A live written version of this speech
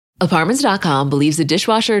Apartments.com believes a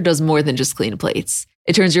dishwasher does more than just clean plates.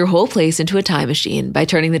 It turns your whole place into a time machine by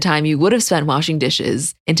turning the time you would have spent washing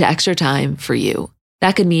dishes into extra time for you.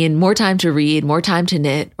 That could mean more time to read, more time to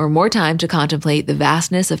knit, or more time to contemplate the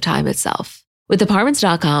vastness of time itself. With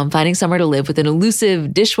Apartments.com, finding somewhere to live with an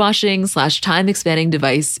elusive dishwashing/time expanding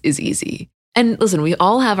device is easy. And listen, we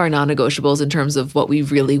all have our non-negotiables in terms of what we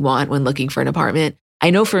really want when looking for an apartment.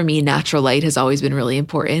 I know for me, natural light has always been really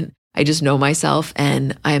important. I just know myself,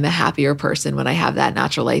 and I am a happier person when I have that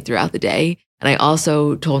natural light throughout the day. And I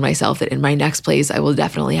also told myself that in my next place, I will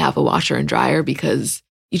definitely have a washer and dryer because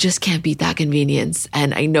you just can't beat that convenience.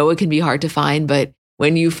 And I know it can be hard to find, but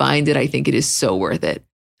when you find it, I think it is so worth it.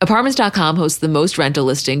 Apartments.com hosts the most rental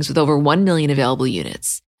listings with over 1 million available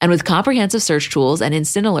units. And with comprehensive search tools and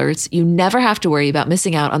instant alerts, you never have to worry about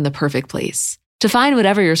missing out on the perfect place. To find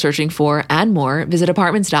whatever you're searching for and more, visit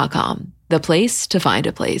Apartments.com, the place to find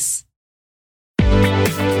a place.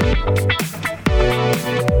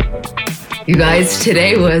 You guys,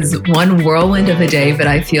 today was one whirlwind of a day, but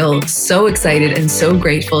I feel so excited and so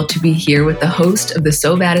grateful to be here with the host of the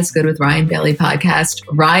So Bad It's Good with Ryan Bailey podcast,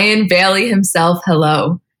 Ryan Bailey himself.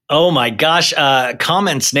 Hello. Oh my gosh,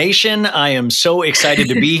 Comments Nation, I am so excited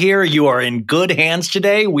to be here. You are in good hands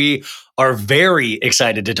today. We are very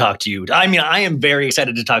excited to talk to you. I mean, I am very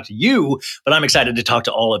excited to talk to you, but I'm excited to talk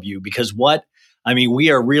to all of you because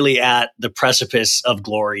we are really at the precipice of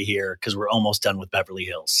glory here because we're almost done with Beverly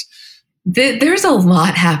Hills. There's a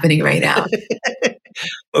lot happening right now.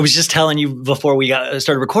 I was just telling you before we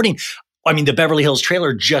started recording, I mean, the Beverly Hills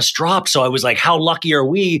trailer just dropped. So I was like, how lucky are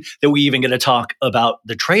we that we even get to talk about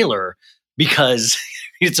the trailer because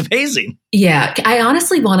it's amazing. Yeah, I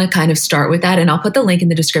honestly want to kind of start with that. And I'll put the link in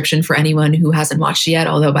the description for anyone who hasn't watched it yet.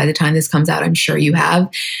 Although by the time this comes out, I'm sure you have.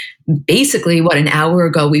 Basically, an hour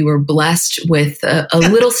ago, we were blessed with a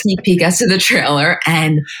little sneak peek as to the trailer.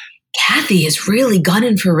 And Kathy is really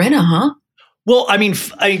gunning for Rinna, huh? Well, I mean,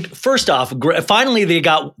 first off, finally they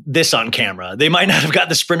got this on camera. They might not have got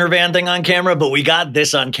the Sprinter van thing on camera, but we got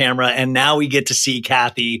this on camera, and now we get to see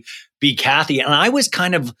Kathy be Kathy. And I was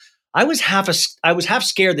half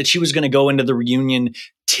scared that she was going to go into the reunion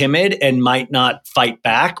timid and might not fight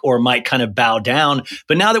back or might kind of bow down.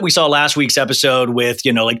 But now that we saw last week's episode with,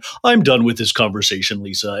 I'm done with this conversation,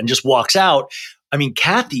 Lisa, and just walks out. I mean,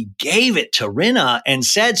 Kathy gave it to Rinna and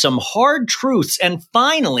said some hard truths. And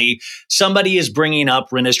finally, somebody is bringing up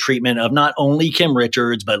Rinna's treatment of not only Kim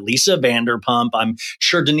Richards, but Lisa Vanderpump. I'm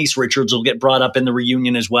sure Denise Richards will get brought up in the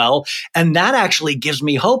reunion as well. And that actually gives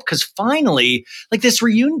me hope because finally, this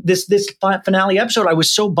reunion, this finale episode, I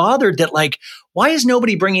was so bothered that why is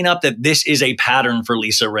nobody bringing up that this is a pattern for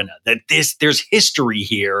Lisa Rinna, that there's history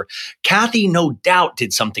here? Kathy, no doubt,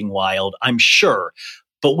 did something wild, I'm sure.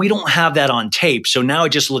 But we don't have that on tape. So now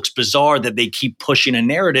it just looks bizarre that they keep pushing a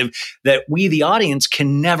narrative that we, the audience,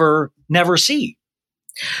 can never see.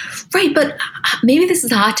 Right. But maybe this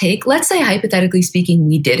is a hot take. Let's say, hypothetically speaking,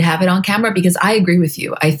 we did have it on camera because I agree with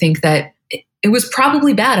you. I think that it was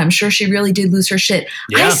probably bad. I'm sure she really did lose her shit.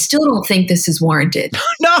 Yeah. I still don't think this is warranted.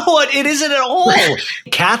 No, it isn't at all.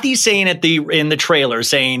 Kathy's saying in the trailer,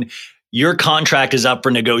 saying your contract is up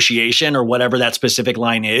for negotiation or whatever that specific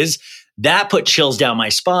line is. That put chills down my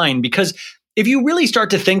spine because if you really start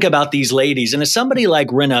to think about these ladies, and as somebody like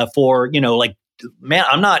Rinna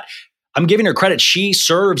I'm giving her credit. She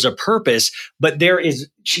serves a purpose, but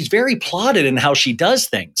she's very plotted in how she does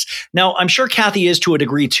things. Now, I'm sure Kathy is to a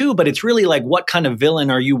degree too, but it's really what kind of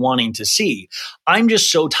villain are you wanting to see? I'm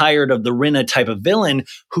just so tired of the Rinna type of villain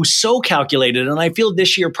who's so calculated. And I feel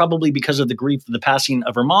this year, probably because of the grief of the passing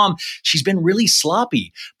of her mom, she's been really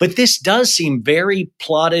sloppy. But this does seem very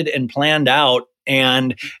plotted and planned out.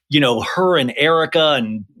 And, her and Erica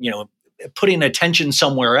and, putting attention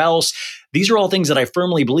somewhere else. These are all things that I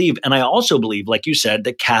firmly believe. And I also believe, like you said,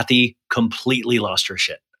 that Kathy completely lost her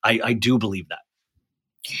shit. I do believe that.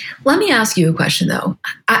 Let me ask you a question, though.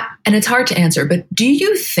 And it's hard to answer, but do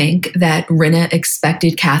you think that Rinna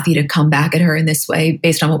expected Kathy to come back at her in this way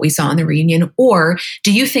based on what we saw in the reunion? Or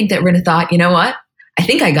do you think that Rinna thought, you know what? I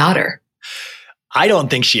think I got her. I don't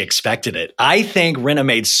think she expected it. I think Rinna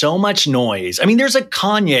made so much noise. I mean, there's a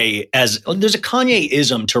Kanye-ism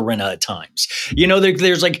to Rinna at times.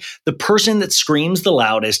 There's the person that screams the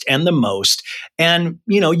loudest and the most. And,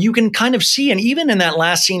 you can kind of see, and even in that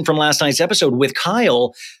last scene from last night's episode with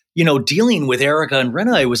Kyle, dealing with Erica and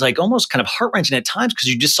Rinna, it was almost kind of heart-wrenching at times because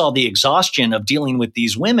you just saw the exhaustion of dealing with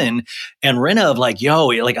these women and Rinna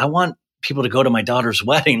of I want people to go to my daughter's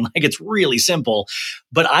wedding. Like, it's really simple.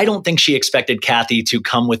 But I don't think she expected Kathy to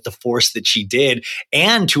come with the force that she did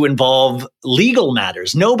and to involve legal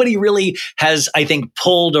matters. Nobody really has, I think,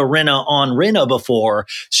 pulled a Rinna on Rinna before.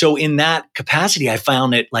 So in that capacity, I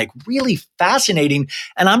found it like really fascinating.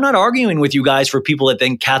 And I'm not arguing with you guys for people that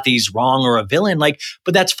think Kathy's wrong or a villain, like,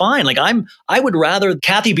 but that's fine. Like, I would rather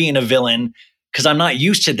Kathy being a villain, because I'm not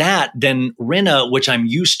used to that, than Rinna, which I'm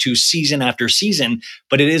used to season after season.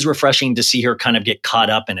 But it is refreshing to see her kind of get caught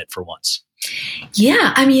up in it for once.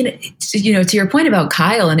 Yeah. I mean, to your point about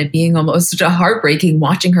Kyle and it being almost heartbreaking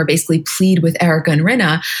watching her basically plead with Erica and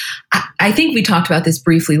Rinna, I think we talked about this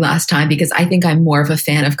briefly last time, because I think I'm more of a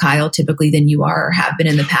fan of Kyle typically than you are or have been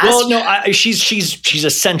in the past. Well, no, she's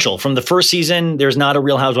essential. From the first season, there's not a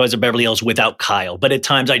Real Housewives of Beverly Hills without Kyle. But at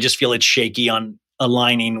times I just feel it's shaky on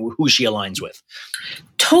aligning who she aligns with.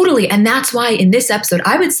 Totally. And that's why in this episode,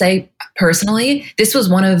 I would say personally, this was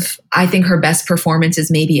one of, I think, her best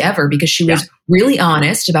performances maybe ever, because she was really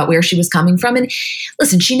honest about where she was coming from. And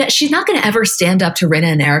listen, she's not going to ever stand up to Rinna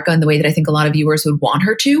and Erica in the way that I think a lot of viewers would want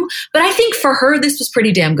her to. But I think for her, this was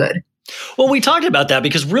pretty damn good. Well, we talked about that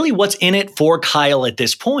because really what's in it for Kyle at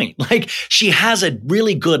this point? Like, she has a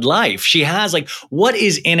really good life. She has like, what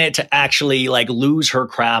is in it to actually like lose her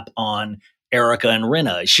crap on Erica and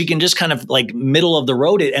Rinna? She can just kind of like middle of the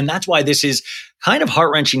road it. And that's why this is kind of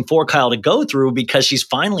heart-wrenching for Kyle to go through, because she's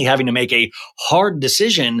finally having to make a hard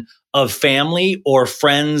decision of family or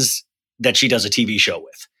friends that she does a TV show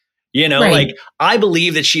with. You know, right. Like, I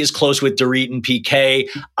believe that she is close with Dorit and PK.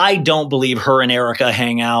 I don't believe her and Erica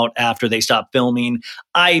hang out after they stop filming.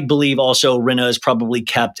 I believe also Rinna is probably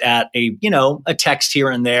kept at a text here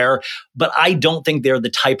and there, but I don't think they're the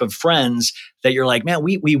type of friends that you're like, man,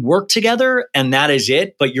 we work together and that is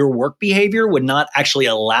it. But your work behavior would not actually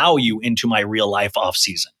allow you into my real life off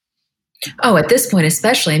season. Oh, at this point,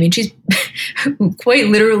 especially. I mean, she's quite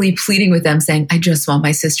literally pleading with them saying, I just want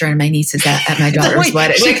my sister and my nieces at my daughter's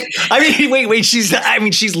wedding. Wait.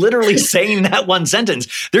 She's literally saying that one sentence.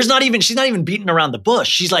 She's not even beating around the bush.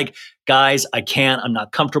 She's like, guys, I can't, I'm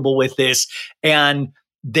not comfortable with this. And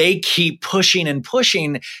they keep pushing and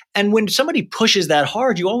pushing. And when somebody pushes that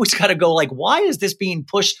hard, you always got to go like, why is this being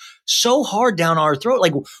pushed so hard down our throat?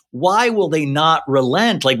 Like, why will they not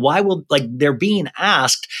relent? Like, why will, like, they're being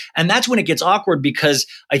asked? And that's when it gets awkward, because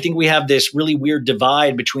I think we have this really weird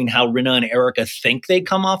divide between how Rinna and Erica think they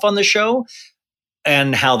come off on the show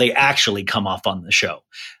and how they actually come off on the show.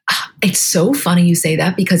 It's so funny you say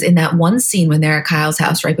that, because in that one scene when they're at Kyle's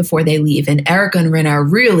house right before they leave, and Erica and Rinna are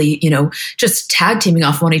really, just tag teaming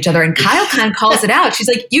off one each other, and Kyle kind of calls it out. She's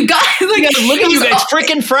like, you guys, like, look at you guys,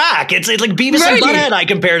 freaking frack. It's like Beavis and Butthead I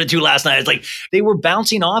compared it to last night. It's like they were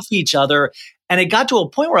bouncing off each other. And it got to a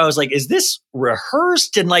point where I was like, is this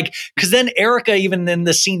rehearsed? And like, because then Erica, even in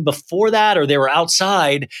the scene before that, or they were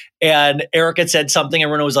outside and Erica said something and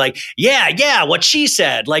Rinna was like, yeah, what she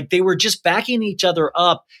said. Like, they were just backing each other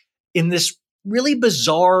up in this really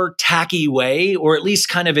bizarre, tacky way, or at least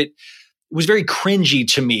kind of it was very cringy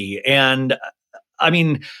to me. And I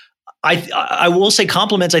mean, I will say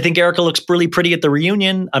compliments. I think Erica looks really pretty at the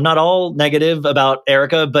reunion. I'm not all negative about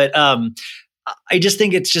Erica, but I just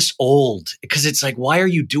think it's just old, because it's like, why are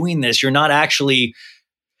you doing this? You're not actually,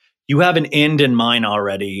 you have an end in mind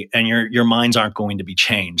already, and your minds aren't going to be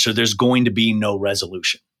changed. So there's going to be no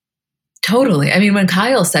resolution. Totally. I mean, when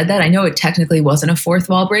Kyle said that, I know it technically wasn't a fourth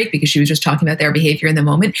wall break because she was just talking about their behavior in the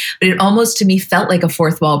moment, but it almost to me felt like a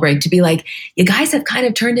fourth wall break to be like, you guys have kind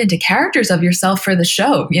of turned into characters of yourself for the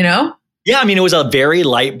show, Yeah, I mean, it was a very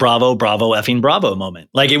light bravo effing bravo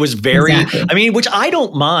moment. Like, it was very, exactly. I mean, which I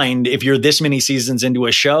don't mind if you're this many seasons into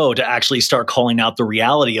a show to actually start calling out the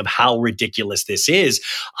reality of how ridiculous this is.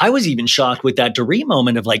 I was even shocked with that Dorit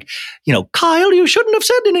moment of like, Kyle, you shouldn't have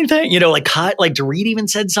said anything. Like Dorit even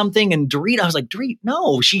said something, and Dorit, I was like, Dorit,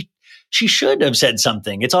 no, she should have said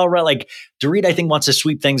something. It's all right. Like, Dorit, I think, wants to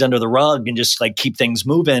sweep things under the rug and just like keep things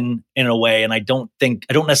moving in a way. And I don't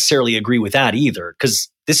necessarily agree with that either,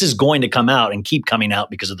 because this is going to come out and keep coming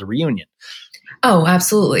out because of the reunion. Oh,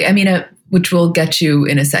 absolutely. I mean, which we'll get to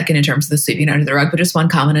in a second in terms of the sweeping under the rug, but just one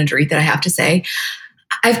comment on Dorit that I have to say.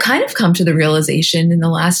 I've kind of come to the realization in the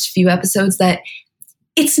last few episodes that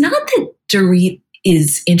it's not that Dorit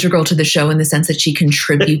is integral to the show in the sense that she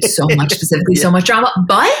contributes so much, specifically so much drama,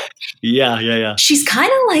 but she's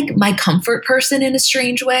kind of like my comfort person in a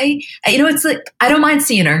strange way. It's like, I don't mind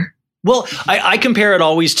seeing her. Well, I compare it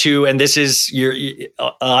always to, and this is your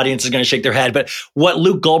audience is going to shake their head, but what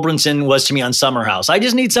Luke Goldbrinson was to me on Summer House. I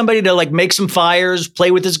just need somebody to like make some fires, play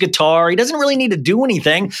with his guitar. He doesn't really need to do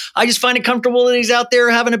anything. I just find it comfortable that he's out there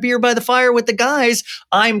having a beer by the fire with the guys.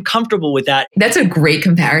 I'm comfortable with that. That's a great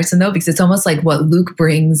comparison though, because it's almost like what Luke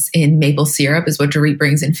brings in maple syrup is what Dorit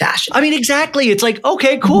brings in fashion. I mean, exactly. It's like,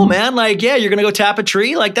 okay, cool, man. Like, yeah, you're going to go tap a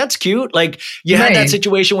tree. Like, that's cute. Like you had that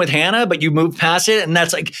situation with Hannah, but you moved past it. And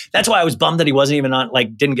that's why I was bummed that he wasn't even on,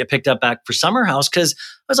 like, didn't get picked up back for Summer House. Cause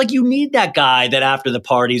I was like, you need that guy that after the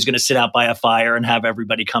party is going to sit out by a fire and have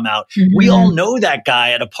everybody come out. Mm-hmm. We all know that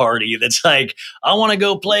guy at a party that's like, I want to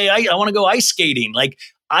go play. I want to go ice skating. Like,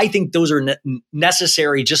 I think those are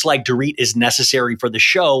necessary, just like Dorit is necessary for the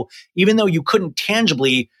show, even though you couldn't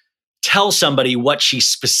tangibly tell somebody what she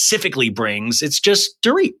specifically brings. It's just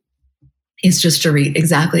Dorit. It's just Dorit,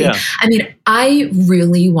 exactly. Yeah. I mean, I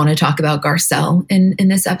really want to talk about Garcelle in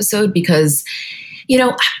this episode because, you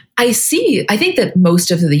know, I think that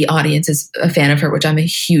most of the audience is a fan of her, which I'm a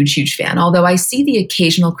huge, huge fan. Although I see the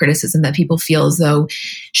occasional criticism that people feel as though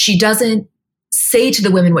she doesn't say to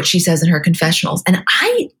the women what she says in her confessionals. And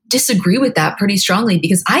I disagree with that pretty strongly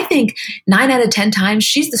because I think 9 out of 10 times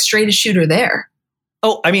she's the straightest shooter there.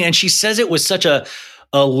 Oh, I mean, and she says it with such a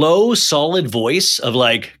low, solid voice of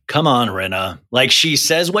like, come on, Rinna. Like she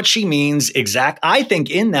says what she means I think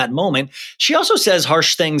in that moment. She also says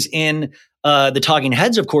harsh things in the Talking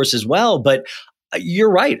Heads, of course, as well. But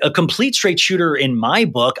you're right. A complete straight shooter in my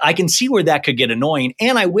book, I can see where that could get annoying.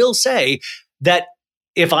 And I will say that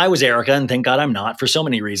if I was Erika, and thank God I'm not for so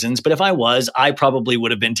many reasons, but if I was, I probably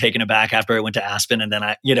would have been taken aback after I went to Aspen. And then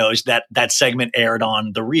that segment aired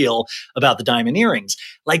on The Real about the diamond earrings.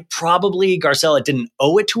 Like probably Garcelle didn't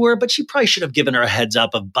owe it to her, but she probably should have given her a heads up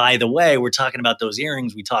of, by the way, we're talking about those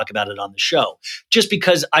earrings. We talk about it on the show. Just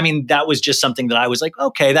because, I mean, that was just something that I was like,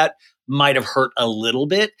 okay, that might have hurt a little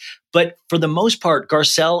bit. But for the most part,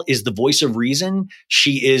 Garcelle is the voice of reason.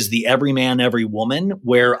 She is the every man, every woman,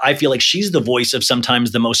 where I feel like she's the voice of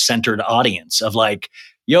sometimes the most centered audience of like,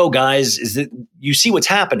 yo, guys, you see what's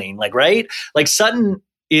happening? Like, right? Like Sutton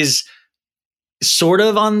is sort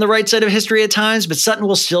of on the right side of history at times, but Sutton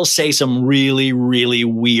will still say some really, really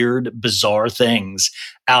weird, bizarre things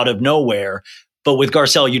out of nowhere. But with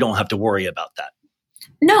Garcelle, you don't have to worry about that.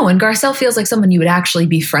 No, and Garcelle feels like someone you would actually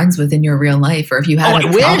be friends with in your real life, or if you had.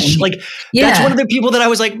 I wish. Like that's one of the people that I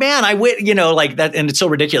was like, man, I wish, like that. And it's so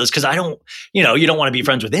ridiculous because I don't, you don't want to be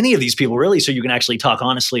friends with any of these people really, so you can actually talk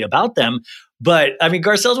honestly about them. But I mean,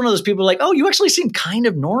 Garcelle's one of those people like, oh, you actually seem kind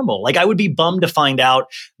of normal. Like I would be bummed to find out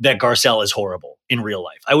that Garcelle is horrible in real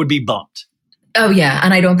life. I would be bummed. Oh, yeah.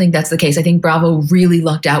 And I don't think that's the case. I think Bravo really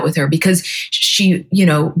lucked out with her because she,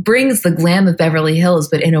 brings the glam of Beverly Hills,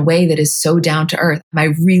 but in a way that is so down to earth. I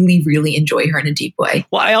really, really enjoy her in a deep way.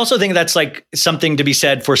 Well, I also think that's like something to be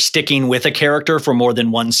said for sticking with a character for more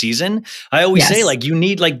than one season. I always say like you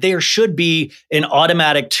need, like there should be an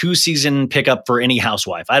automatic 2-season pickup for any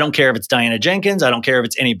housewife. I don't care if it's Diana Jenkins. I don't care if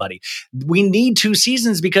it's anybody. We need 2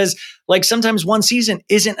 seasons because like sometimes 1 season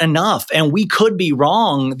isn't enough and we could be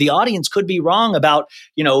wrong. The audience could be wrong about,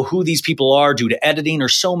 who these people are due to editing or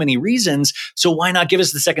so many reasons. So why not give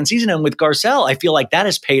us the 2nd season? And with Garcelle, I feel like that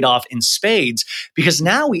has paid off in spades because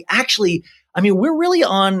now we actually, we're really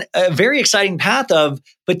on a very exciting path of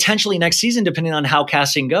potentially next season, depending on how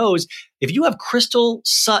casting goes. If you have Crystal,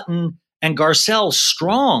 Sutton, and Garcelle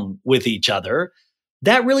strong with each other,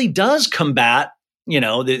 that really does combat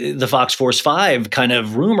the Fox Force 5 kind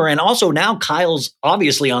of rumor. And also now Kyle's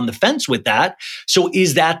obviously on the fence with that. So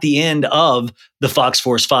is that the end of the Fox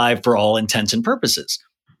Force 5 for all intents and purposes?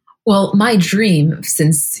 Well, my dream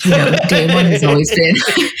since, day one has always been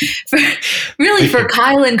for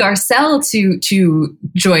Kyle and Garcelle to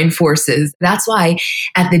join forces. That's why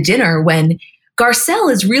at the dinner when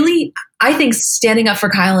Garcelle is really, I think, standing up for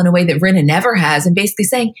Kyle in a way that Rinna never has and basically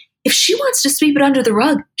saying, if she wants to sweep it under the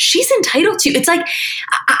rug, she's entitled to. It's like,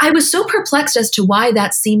 I was so perplexed as to why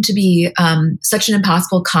that seemed to be such an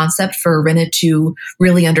impossible concept for Rinna to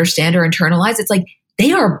really understand or internalize. It's like,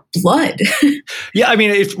 they are blood. Yeah,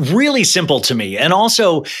 it's really simple to me. And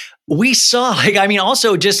also, we saw,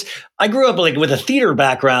 I grew up with a theater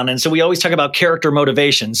background. And so we always talk about character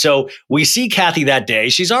motivation. So we see Kathy that day.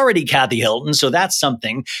 She's already Kathy Hilton. So that's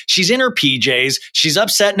something. She's in her PJs. She's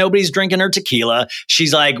upset nobody's drinking her tequila.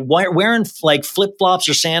 She's like wearing like flip-flops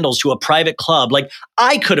or sandals to a private club. Like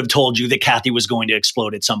I could have told you that Kathy was going to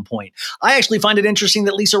explode at some point. I actually find it interesting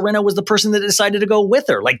that Lisa Rinna was the person that decided to go with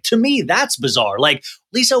her. Like to me, that's bizarre. Like,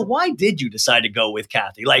 Lisa, why did you decide to go with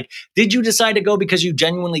Kathy? Like, did you decide to go because you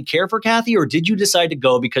genuinely care for Kathy, or did you decide to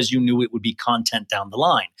go because you knew it would be content down the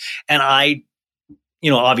line? And I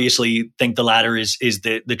obviously think the latter is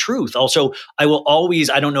the truth. Also, I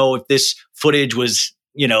don't know if this footage was,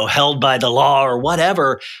 held by the law or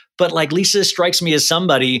whatever, but like Lisa strikes me as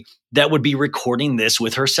somebody that would be recording this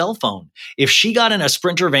with her cell phone. If she got in a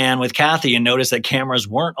Sprinter van with Kathy and noticed that cameras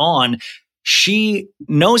weren't on, she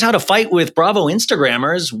knows how to fight with Bravo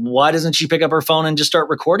Instagrammers. Why doesn't she pick up her phone and just start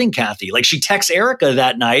recording Kathy? Like, she texts Erica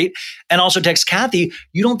that night and also texts Kathy.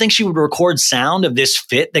 You don't think she would record sound of this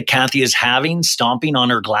fit that Kathy is having, stomping on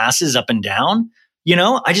her glasses up and down?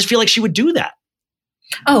 I just feel like she would do that.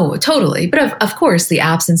 Oh, totally. But of course, the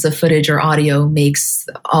absence of footage or audio makes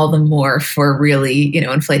all the more for really,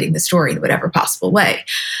 inflating the story in whatever possible way.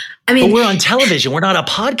 I mean, but we're on television. We're not a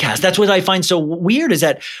podcast. That's what I find so weird is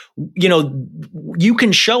that, you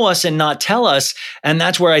can show us and not tell us. And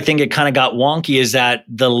that's where I think it kind of got wonky is that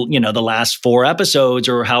the last 4 episodes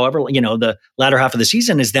or however, the latter half of the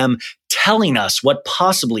season is them telling us what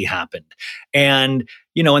possibly happened. And,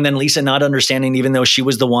 and then Lisa not understanding, even though she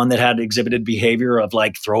was the one that had exhibited behavior of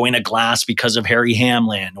like throwing a glass because of Harry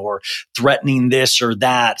Hamlin or threatening this or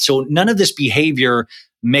that. So none of this behavior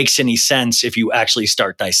makes any sense if you actually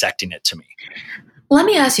start dissecting it to me. Let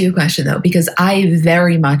me ask you a question, though, because I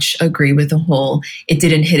very much agree with the whole, it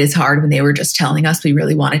didn't hit as hard when they were just telling us we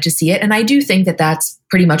really wanted to see it. And I do think that that's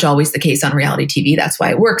pretty much always the case on reality TV. That's why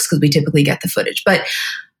it works, because we typically get the footage. But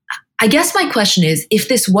I guess my question is, if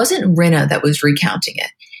this wasn't Rinna that was recounting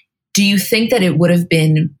it, do you think that it would have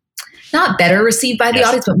been not better received by the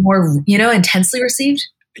audience, but more, intensely received?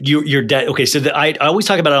 You're dead. Okay. So I always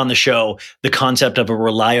talk about it on the show, the concept of a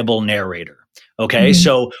reliable narrator. Okay. Mm-hmm.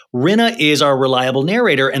 So Rinna is our reliable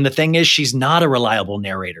narrator. And the thing is, she's not a reliable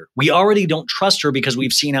narrator. We already don't trust her because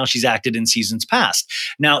we've seen how she's acted in seasons past.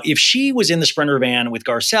 Now, if she was in the Sprinter van with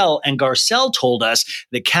Garcelle and Garcelle told us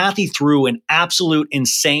that Kathy threw an absolute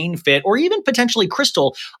insane fit, or even potentially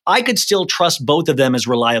Crystal, I could still trust both of them as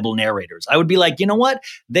reliable narrators. I would be like, you know what?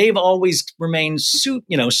 They've always remained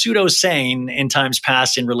pseudo sane in times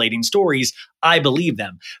past in relating stories. I believe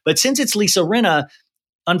them. But since it's Lisa Rinna,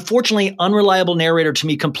 unfortunately, unreliable narrator to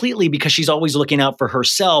me completely, because she's always looking out for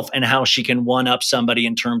herself and how she can one up somebody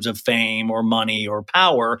in terms of fame or money or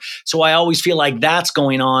power. So I always feel like that's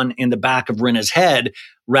going on in the back of Rinna's head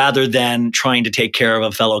rather than trying to take care of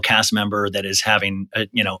a fellow cast member that is having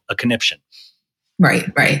a conniption.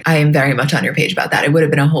 Right. I am very much on your page about that. It would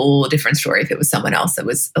have been a whole different story if it was someone else that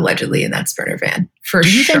was allegedly in that Sprinter van.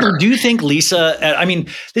 Do you think Lisa, I mean,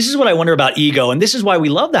 this is what I wonder about ego. And this is why we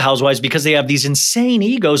love the Housewives, because they have these insane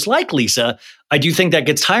egos like Lisa. I do think that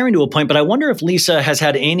gets tiring to a point, but I wonder if Lisa has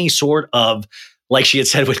had any sort of, like she had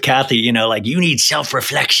said with Kathy, like, you need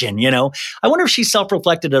self-reflection, I wonder if she's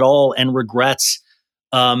self-reflected at all and regrets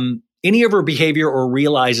any of her behavior, or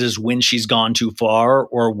realizes when she's gone too far,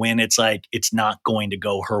 or when it's like, it's not going to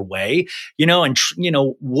go her way, and,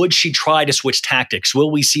 would she try to switch tactics? Will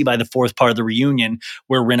we see by the 4th part of the reunion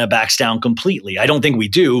where Rinna backs down completely? I don't think we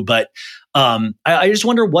do, but I just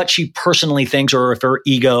wonder what she personally thinks, or if her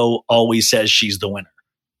ego always says she's the winner.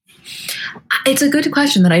 It's a good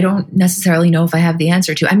question that I don't necessarily know if I have the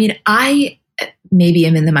answer to. I mean, I maybe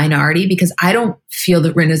am in the minority because I don't feel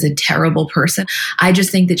that Rinna's a terrible person. I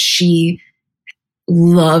just think that she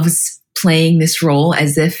loves playing this role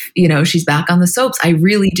as if, she's back on the soaps. I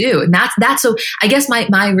really do. And that's so I guess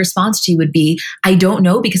my response to you would be, I don't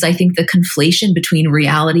know, because I think the conflation between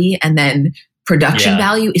reality and then production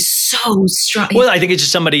value is so strong. Well, I think it's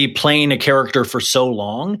just somebody playing a character for so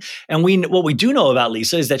long. And what we do know about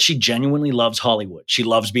Lisa is that she genuinely loves Hollywood. She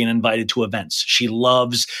loves being invited to events. She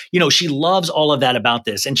loves, she loves all of that about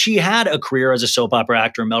this. And she had a career as a soap opera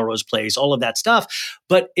actor, Melrose Place, all of that stuff.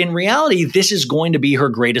 But in reality, this is going to be her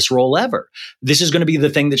greatest role ever. This is going to be the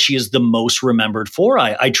thing that she is the most remembered for.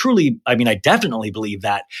 I definitely believe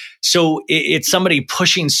that. So it's somebody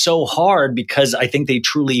pushing so hard because I think they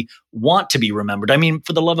truly want to be remembered. I mean,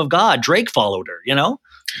 for the love of God, Drake followed her,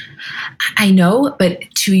 I know, but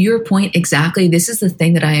to your point exactly, this is the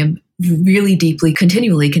thing that I am really deeply,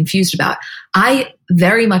 continually confused about. I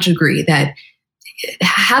very much agree that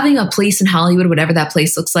having a place in Hollywood, whatever that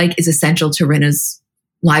place looks like, is essential to Rinna's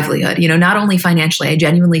livelihood. Not only financially, I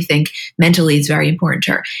genuinely think mentally it's very important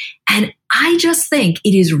to her. And I just think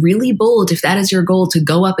it is really bold, if that is your goal, to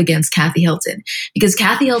go up against Kathy Hilton, because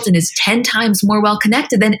Kathy Hilton is 10 times more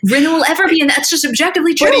well-connected than Rinna will ever be. And that's just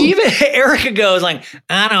objectively true. But even Erica goes like,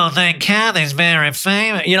 I don't think Kathy's very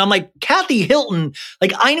famous. I'm like, Kathy Hilton,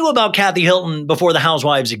 like, I knew about Kathy Hilton before the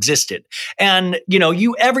Housewives existed. And,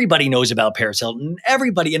 everybody knows about Paris Hilton,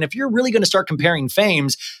 everybody. And if you're really going to start comparing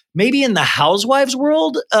fames, maybe in the Housewives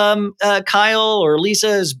world, Kyle or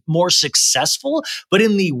Lisa is more successful, but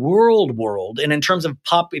in the world world, and in terms of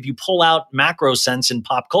pop, if you pull out macro sense in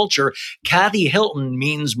pop culture, Kathy Hilton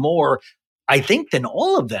means more, I think, than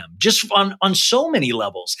all of them, just on so many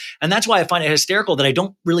levels. And that's why I find it hysterical that I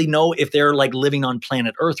don't really know if they're like living on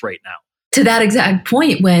planet Earth right now. To that exact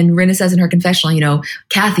point, when Rinna says in her confessional,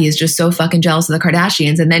 Kathy is just so fucking jealous of the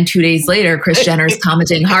Kardashians. And then 2 days later, Kris Jenner's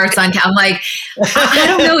commenting hearts on, I'm like, I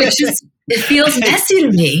don't know. It feels messy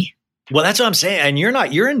to me. Well, that's what I'm saying. And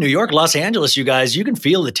you're in New York, Los Angeles, you guys. You can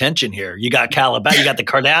feel the tension here. You got Calabasas, you got the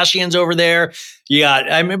Kardashians over there.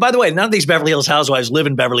 By the way, none of these Beverly Hills housewives live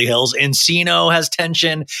in Beverly Hills. Encino has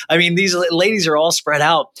tension. I mean, these ladies are all spread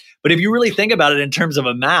out. But if you really think about it in terms of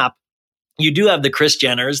a map, you do have the Kris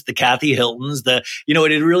Jenners, the Kathy Hiltons, it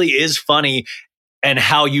really is funny and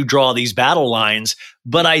how you draw these battle lines.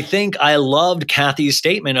 But I think I loved Kathy's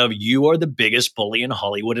statement of, you are the biggest bully in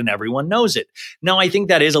Hollywood and everyone knows it. Now, I think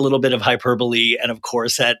that is a little bit of hyperbole. And of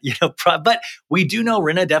course that, but we do know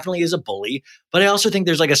Rinna definitely is a bully. But I also think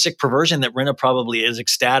there's like a sick perversion that Rinna probably is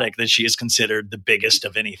ecstatic that she is considered the biggest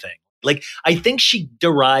of anything. Like, I think she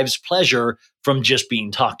derives pleasure from just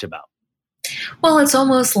being talked about. Well, it's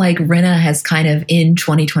almost like Rinna has kind of in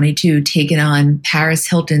 2022 taken on Paris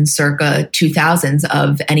Hilton circa 2000s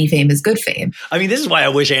of Any Fame is Good fame. I mean, this is why I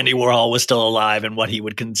wish Andy Warhol was still alive and what he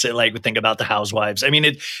would consider, think about the housewives. I mean,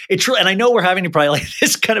 it true. And I know we're having probably like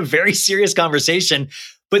this kind of very serious conversation,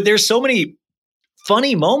 but there's so many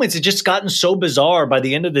funny moments. It's just gotten so bizarre by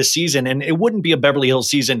the end of this season. And it wouldn't be a Beverly Hills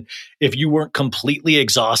season if you weren't completely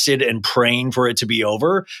exhausted and praying for it to be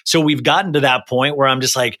over. So we've gotten to that point where I'm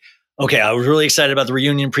just like, okay, I was really excited about the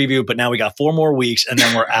reunion preview, but now we got 4 more weeks and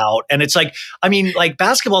then we're out. And it's like, I mean, like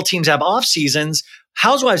basketball teams have off seasons.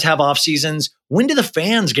 Housewives have off seasons. When do the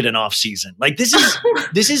fans get an off season? Like this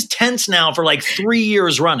is tense now for like 3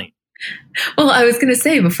 years running. Well, I was going to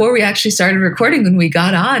say, before we actually started recording, when we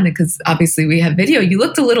got on, because obviously we have video, you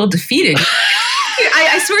looked a little defeated.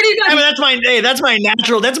 I swear to you, God. I mean, that's my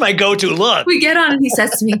natural, that's my go-to look. We get on and he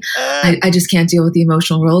says to me, I just can't deal with the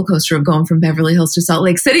emotional roller coaster of going from Beverly Hills to Salt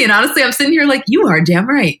Lake City. And honestly, I'm sitting here like, you are damn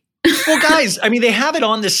right. Well, guys, I mean, they have it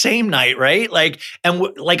on the same night, right?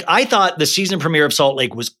 I thought the season premiere of Salt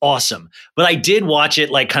Lake was awesome, but I did watch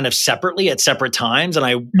it like kind of separately at separate times. And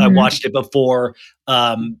I watched it before,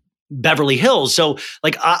 Beverly Hills. So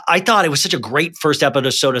like, I thought it was such a great first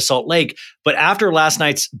episode of Salt Lake, but after last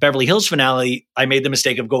night's Beverly Hills finale, I made the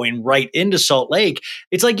mistake of going right into Salt Lake.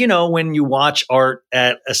 It's like, when you watch art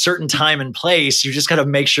at a certain time and place, you just got to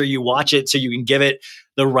make sure you watch it so you can give it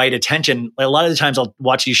the right attention. A lot of the times I'll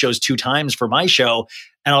watch these shows 2 times for my show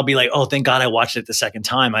and I'll be like, oh, thank God I watched it the second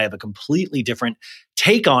time. I have a completely different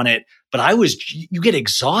take on it. But you get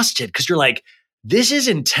exhausted because you're like, this is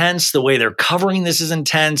intense. The way they're covering this is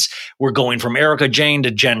intense. We're going from Erika Jayne to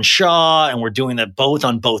Jen Shah, and we're doing that both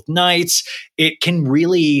on both nights. It can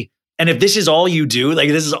really, and if this is all you do, like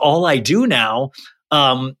this is all I do now,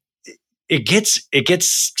 it gets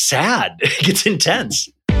sad. It gets intense.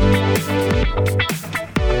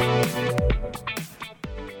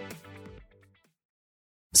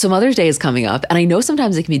 So Mother's Day is coming up, and I know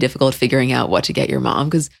sometimes it can be difficult figuring out what to get your mom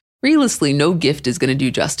because realistically, no gift is going to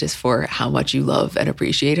do justice for how much you love and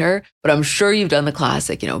appreciate her. But I'm sure you've done the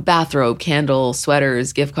classic, bathrobe, candle,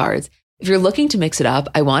 sweaters, gift cards. If you're looking to mix it up,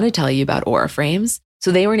 I want to tell you about Aura Frames.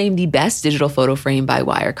 So they were named the best digital photo frame by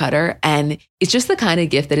Wirecutter. And it's just the kind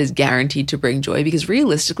of gift that is guaranteed to bring joy because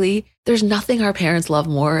realistically, there's nothing our parents love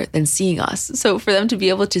more than seeing us. So for them to be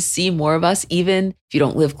able to see more of us, even if you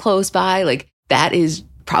don't live close by, like that is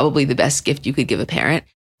probably the best gift you could give a parent.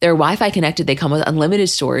 They're Wi-Fi connected. They come with unlimited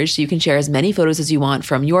storage, so you can share as many photos as you want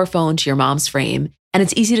from your phone to your mom's frame. And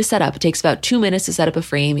it's easy to set up. It takes about 2 minutes to set up a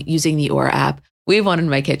frame using the Aura app. We have one in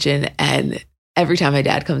my kitchen, and every time my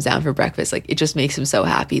dad comes down for breakfast, like it just makes him so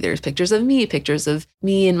happy. There's pictures of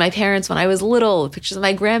me and my parents when I was little, pictures of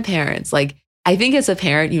my grandparents. Like I think as a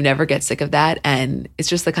parent, you never get sick of that. And it's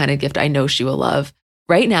just the kind of gift I know she will love.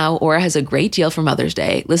 Right now, Aura has a great deal for Mother's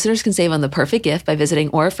Day. Listeners can save on the perfect gift by visiting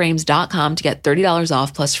auraframes.com to get $30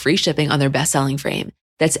 off plus free shipping on their best-selling frame.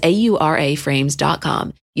 That's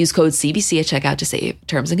auraframes.com. Use code CBC at checkout to save.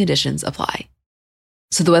 Terms and conditions apply.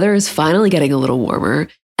 So the weather is finally getting a little warmer.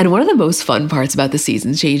 And one of the most fun parts about the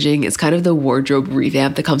seasons changing is kind of the wardrobe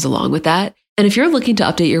revamp that comes along with that. And if you're looking to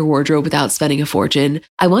update your wardrobe without spending a fortune,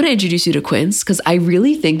 I want to introduce you to Quince because I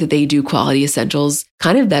really think that they do quality essentials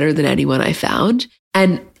kind of better than anyone I found.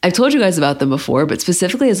 And I've told you guys about them before, but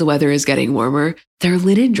specifically as the weather is getting warmer, their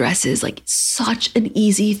linen dresses, like such an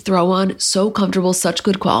easy throw on, so comfortable, such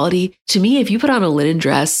good quality. To me, if you put on a linen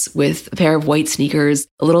dress with a pair of white sneakers,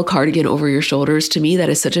 a little cardigan over your shoulders, to me, that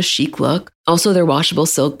is such a chic look. Also, their washable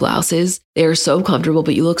silk blouses, they are so comfortable,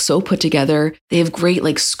 but you look so put together. They have great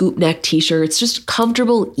like scoop neck t-shirts, just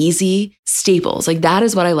comfortable, easy staples. Like that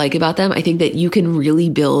is what I like about them. I think that you can really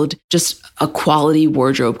build just a quality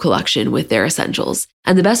wardrobe collection with their essentials.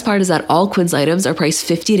 And the best part is that all Quince items are priced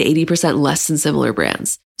 50 to 80% less than similar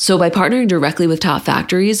brands. So by partnering directly with top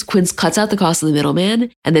factories, Quince cuts out the cost of the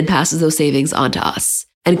middleman and then passes those savings on to us.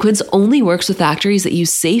 And Quince only works with factories that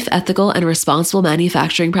use safe, ethical, and responsible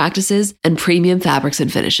manufacturing practices and premium fabrics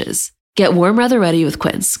and finishes. Get warm weather ready with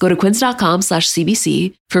Quince. Go to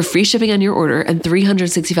quince.com/CBC for free shipping on your order and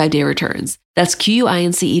 365-day returns. That's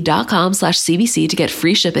QUINCE.com/CBC to get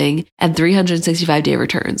free shipping and 365-day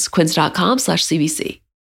returns. Quince.com/CBC.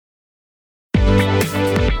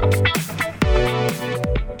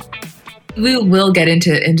 We will get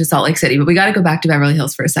into Salt Lake City, but we got to go back to Beverly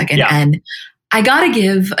Hills for a second. Yeah. And I got to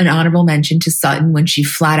give an honorable mention to Sutton when she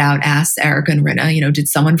flat out asked Erica and Rinna, did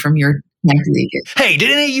someone from your next league? Hey, did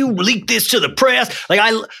any of you leak this to the press? Like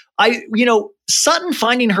Sutton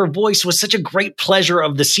finding her voice was such a great pleasure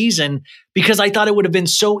of the season because I thought it would have been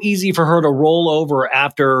so easy for her to roll over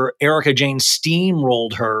after Erika Jayne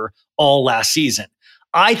steamrolled her all last season.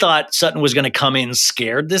 I thought Sutton was going to come in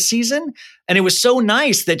scared this season, and it was so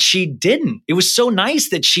nice that she didn't. It was so nice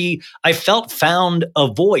that I felt found a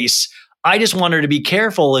voice. I just want her to be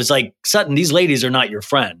careful is like, Sutton, these ladies are not your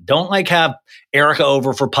friend. Don't have Erika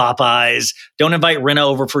over for Popeyes. Don't invite Rinna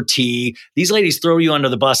over for tea. These ladies throw you under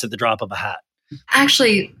the bus at the drop of a hat.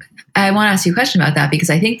 Actually, I want to ask you a question about that because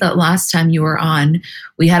I think that last time you were on,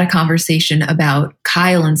 we had a conversation about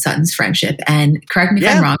Kyle and Sutton's friendship. And correct me if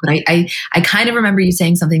I'm wrong, but I kind of remember you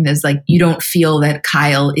saying something that's like, you don't feel that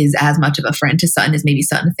Kyle is as much of a friend to Sutton as maybe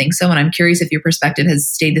Sutton thinks so. And I'm curious if your perspective has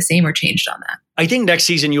stayed the same or changed on that. I think next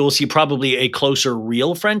season you will see probably a closer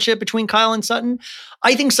real friendship between Kyle and Sutton.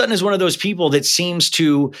 I think Sutton is one of those people that seems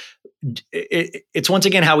to it's once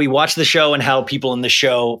again how we watch the show and how people in the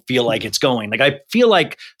show feel like it's going. Like I feel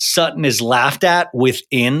like Sutton is laughed at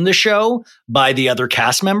within the show by the other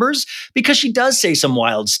cast members because she does say some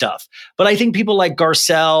wild stuff. But I think people like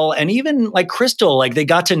Garcelle and even like Crystal, like they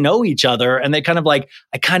got to know each other and they kind of like,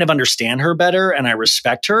 I kind of understand her better and I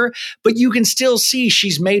respect her, but you can still see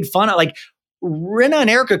she's made fun of like Rinna and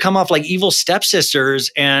Erika come off like evil stepsisters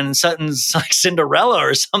and Sutton's like Cinderella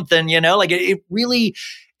or something, like it really,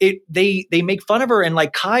 they make fun of her. And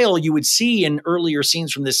like Kyle, you would see in earlier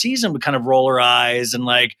scenes from this season would kind of roll her eyes and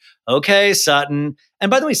like, okay, Sutton. And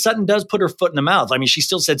by the way, Sutton does put her foot in the mouth. I mean, she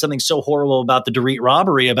still said something so horrible about the Dorit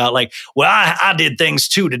robbery about like, well, I did things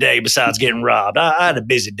too today besides getting robbed. I had a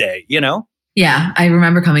busy day, Yeah, I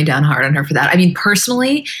remember coming down hard on her for that. I mean,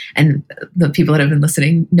 personally, and the people that have been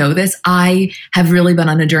listening know this, I have really been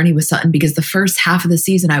on a journey with Sutton because the first half of the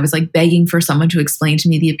season, I was like begging for someone to explain to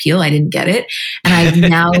me the appeal. I didn't get it. And I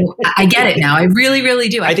get it now. I really, really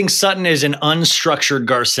do. I think Sutton is an unstructured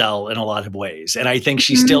Garcelle in a lot of ways. And I think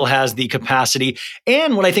she still has the capacity.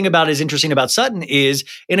 And what I think about is interesting about Sutton is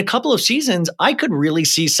in a couple of seasons, I could really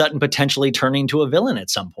see Sutton potentially turning to a villain at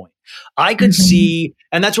some point. I could see,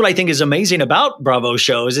 and that's what I think is amazing about Bravo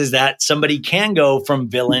shows is that somebody can go from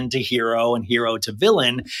villain to hero and hero to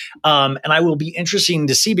villain. And I will be interesting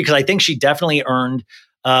to see because I think she definitely earned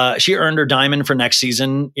her diamond for next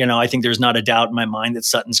season. I think there's not a doubt in my mind that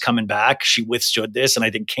Sutton's coming back. She withstood this and I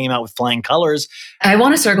think came out with flying colors. I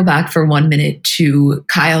want to circle back for 1 minute to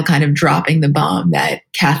Kyle kind of dropping the bomb that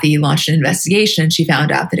Kathy launched an investigation and she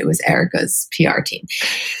found out that it was Erika's PR team.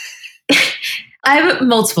 I have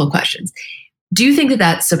multiple questions. Do you think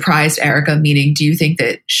that surprised Erika? Meaning, do you think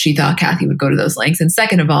that she thought Kathy would go to those lengths? And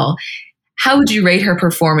second of all, how would you rate her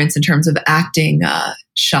performance in terms of acting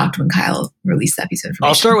shocked when Kyle released that piece of information?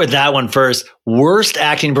 I'll start with that one first. Worst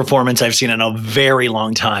acting performance I've seen in a very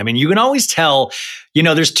long time. And you can always tell,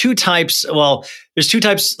 there's two types. Well, there's two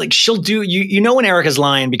types. Like she'll do, when Erika's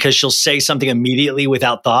lying because she'll say something immediately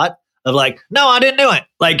without thought. Of like, no, I didn't do it.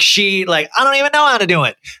 Like I don't even know how to do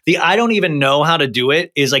it. The I don't even know how to do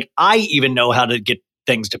it is like, I even know how to get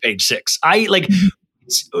things to page 6.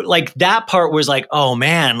 Like that part was like, oh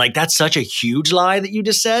man, like that's such a huge lie that you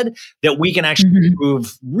just said that we can actually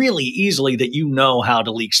prove really easily that you know how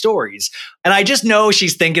to leak stories. And I just know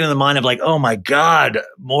she's thinking in the mind of like, oh my God,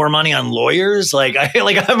 more money on lawyers.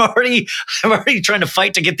 I'm already trying to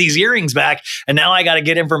fight to get these earrings back. And now I got to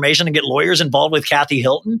get information and get lawyers involved with Kathy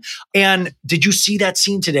Hilton. And did you see that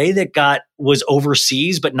scene today that was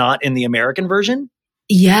overseas, but not in the American version?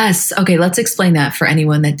 Yes. Okay, let's explain that for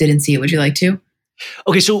anyone that didn't see it. Would you like to?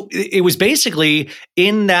 Okay, so it was basically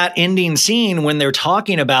in that ending scene when they're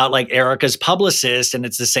talking about like Erica's publicist and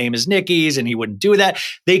it's the same as Nikki's and he wouldn't do that.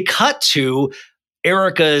 They cut to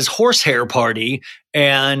Erica's horsehair party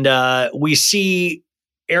and we see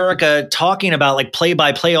Erica talking about like play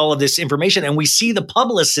by play all of this information and we see the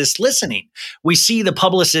publicist listening. We see the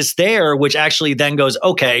publicist there, which actually then goes,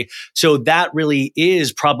 okay, so that really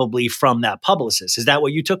is probably from that publicist. Is that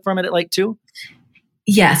what you took from it like too?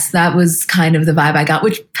 Yes, that was kind of the vibe I got,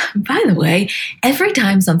 which, by the way, every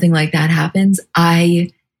time something like that happens,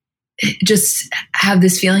 I just have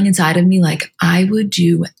this feeling inside of me like I would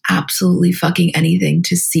do absolutely fucking anything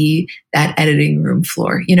to see that editing room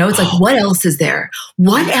floor. You know, it's like, what else is there?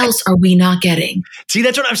 What else are we not getting? See,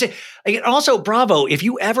 that's what I'm saying. Like, also, Bravo, if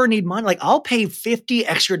you ever need money, like I'll pay $50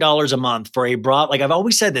 extra a month for a Bravo. Like I've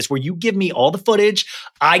always said this, where you give me all the footage,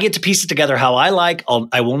 I get to piece it together how I like.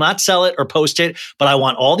 I will not sell it or post it, but I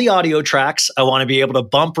want all the audio tracks. I want to be able to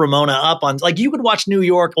bump Ramona up on, like you could watch New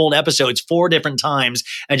York old episodes 4 different times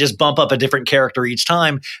and just bump up a different character each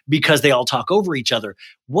time because they all talk over each other.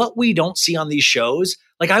 What we don't see on these shows,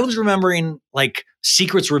 like I was remembering like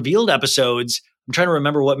Secrets Revealed episodes. I'm trying to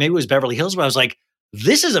remember what, maybe it was Beverly Hills, but I was like,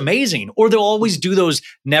 this is amazing. Or they'll always do those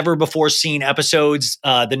never before seen episodes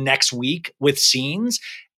the next week with scenes.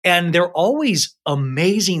 And they're always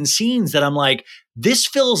amazing scenes that I'm like, this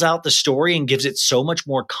fills out the story and gives it so much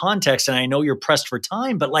more context. And I know you're pressed for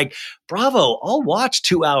time, but like, Bravo, I'll watch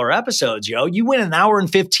 2-hour episodes, yo. You went an hour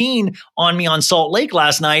and 15 on me on Salt Lake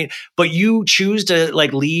last night, but you choose to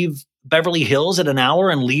like leave Beverly Hills at an hour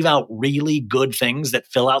and leave out really good things that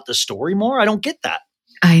fill out the story more. I don't get that.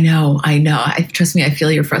 I know. Trust me, I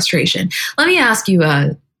feel your frustration. Let me ask you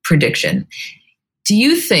a prediction. Do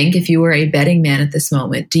you think, if you were a betting man at this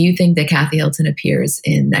moment, do you think that Kathy Hilton appears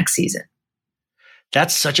in next season?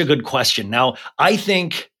 That's such a good question. Now, I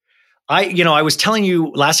think I was telling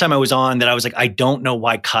you last time I was on that I was like, I don't know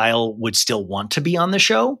why Kyle would still want to be on the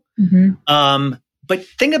show. Mm-hmm. But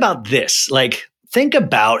think about this. Like, think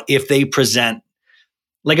about if they present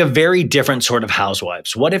like a very different sort of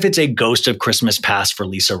Housewives. What if it's a Ghost of Christmas Past for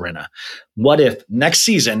Lisa Rinna? What if next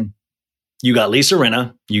season you got Lisa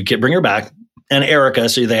Rinna, you can bring her back, and Erica,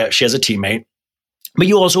 so she has a teammate, but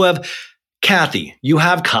you also have Kathy, you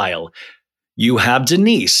have Kyle, you have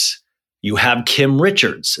Denise, you have Kim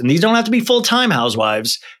Richards, and these don't have to be full-time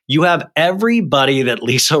housewives. You have everybody that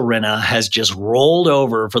Lisa Rinna has just rolled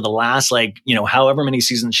over for the last, however many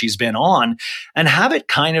seasons she's been on, and have it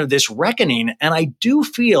kind of this reckoning. And I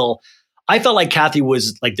felt like Kathy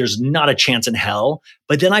was like, there's not a chance in hell.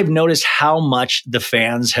 But then I've noticed how much the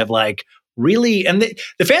fans have like really, and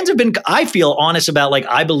the fans have been, I feel, honest about like,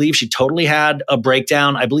 I believe she totally had a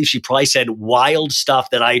breakdown. I believe she probably said wild stuff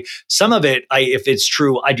that some of it, if it's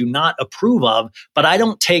true, I do not approve of, but I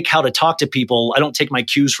don't take how to talk to people. I don't take my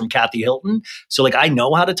cues from Kathy Hilton. So like, I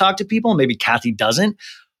know how to talk to people. Maybe Kathy doesn't,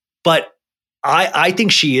 but I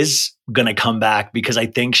think she is going to come back because I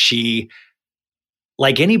think she,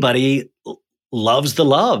 like anybody, loves the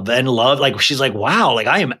love and love. Like she's like, wow, like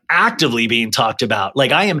I am actively being talked about.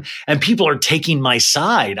 Like I am, and people are taking my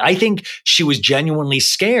side. I think she was genuinely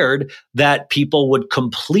scared that people would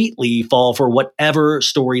completely fall for whatever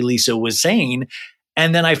story Lisa was saying.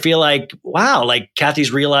 And then I feel like, wow, like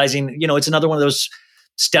Kathy's realizing, it's another one of those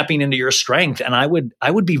stepping into your strength. And I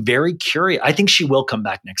would be very curious. I think she will come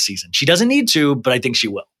back next season. She doesn't need to, but I think she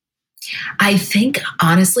will. I think,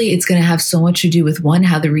 honestly, it's going to have so much to do with, 1,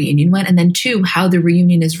 how the reunion went, and then 2, how the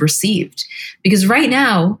reunion is received. Because right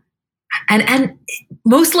now, and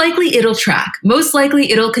most likely it'll track. Most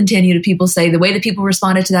likely it'll continue to people say the way that people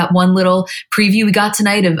responded to that one little preview we got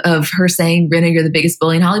tonight of her saying, Rinna, you're the biggest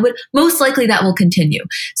bully in Hollywood. Most likely that will continue.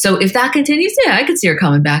 So if that continues, yeah, I could see her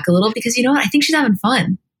coming back a little because you know what? I think she's having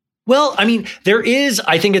fun. Well, I mean,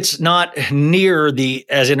 I think it's not near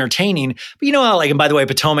as entertaining, but you know how, like, and by the way,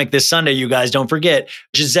 Potomac this Sunday, you guys don't forget,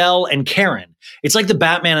 Giselle and Karen. It's like the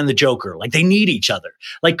Batman and the Joker. Like they need each other.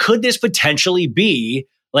 Like, could this potentially be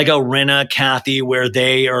like a Rinna, Kathy, where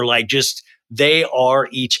they are like they are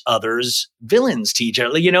each other's villains to each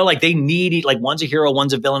other? Like they need, like one's a hero,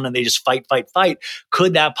 one's a villain, and they just fight.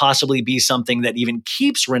 Could that possibly be something that even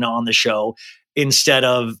keeps Rinna on the show instead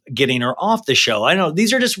of getting her off the show? I know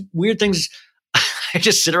these are just weird things. I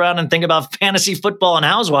just sit around and think about fantasy football and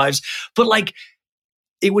housewives, but like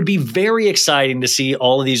it would be very exciting to see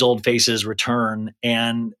all of these old faces return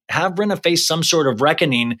and have Rinna face some sort of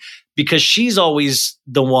reckoning, because she's always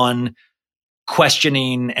the one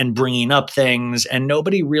questioning and bringing up things, and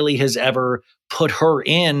nobody really has ever put her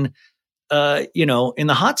in in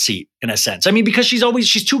the hot seat in a sense. I mean, because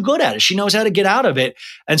she's too good at it. She knows how to get out of it.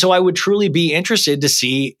 And so I would truly be interested to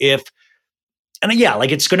see if, and yeah,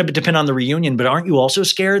 like it's going to depend on the reunion, but aren't you also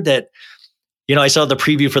scared that, I saw the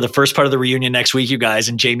preview for the first part of the reunion next week, you guys,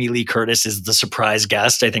 and Jamie Lee Curtis is the surprise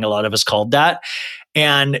guest. I think a lot of us called that.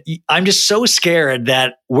 And I'm just so scared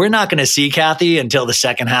that we're not going to see Kathy until the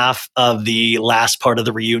second half of the last part of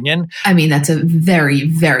the reunion. I mean, that's a very,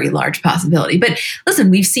 very large possibility. But listen,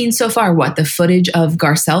 we've seen so far the footage of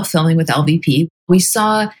Garcelle filming with LVP. We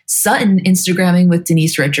saw Sutton Instagramming with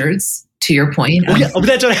Denise Richards. To your point. That's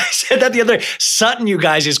what I said that the other day. Sutton, you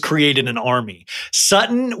guys, has created an army.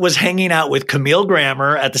 Sutton was hanging out with Camille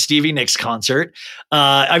Grammer at the Stevie Nicks concert.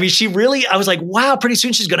 I was like, wow, pretty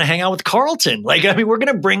soon she's going to hang out with Carlton. We're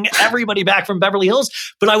going to bring everybody back from Beverly Hills.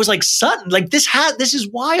 But I was like, Sutton, this is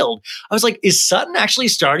wild. I was like, is Sutton actually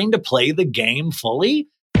starting to play the game fully?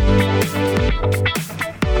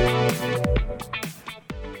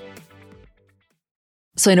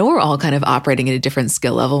 So I know we're all kind of operating at a different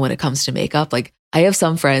skill level when it comes to makeup. Like I have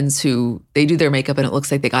some friends who they do their makeup and it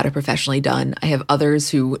looks like they got it professionally done. I have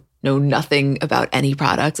others who know nothing about any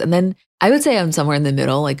products. And then I would say I'm somewhere in the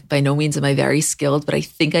middle. Like by no means am I very skilled, but I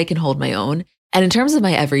think I can hold my own. And in terms of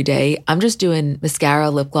my everyday, I'm just doing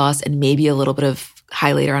mascara, lip gloss, and maybe a little bit of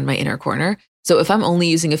highlighter on my inner corner. So if I'm only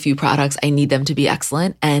using a few products, I need them to be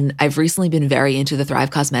excellent. And I've recently been very into the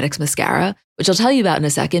Thrive Causemetics mascara, which I'll tell you about in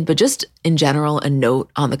a second, but just in general, a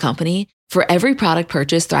note on the company. For every product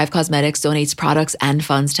purchase, Thrive Causemetics donates products and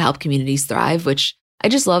funds to help communities thrive, which I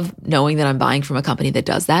just love knowing that I'm buying from a company that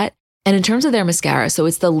does that. And in terms of their mascara, so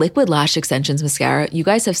it's the Liquid Lash Extensions mascara. You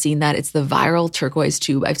guys have seen that. It's the viral turquoise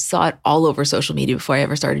tube. I saw it all over social media before I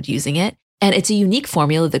ever started using it. And it's a unique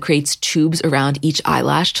formula that creates tubes around each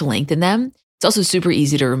eyelash to lengthen them. It's also super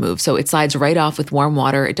easy to remove. So it slides right off with warm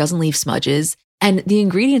water. It doesn't leave smudges. And the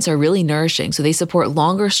ingredients are really nourishing. So they support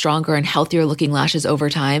longer, stronger, and healthier looking lashes over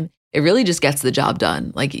time. It really just gets the job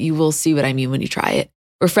done. Like you will see what I mean when you try it.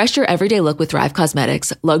 Refresh your everyday look with Thrive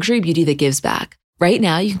Causemetics, luxury beauty that gives back. Right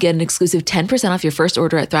now, you can get an exclusive 10% off your first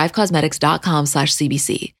order at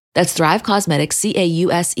thrivecausemetics.com/CBC. That's Thrive Causemetics,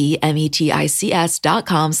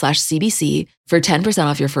 CAUSEMETICS.com/CBC for 10%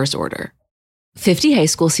 off your first order. 50 high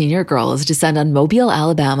school senior girls descend on Mobile,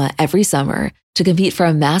 Alabama every summer to compete for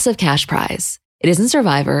a massive cash prize. It isn't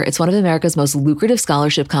Survivor, it's one of America's most lucrative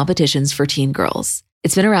scholarship competitions for teen girls.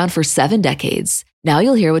 It's been around for 7 decades. Now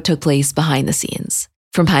you'll hear what took place behind the scenes.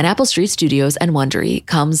 From Pineapple Street Studios and Wondery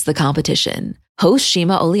comes The Competition. Host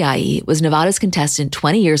Shima Oliai was Nevada's contestant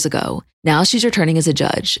 20 years ago. Now she's returning as a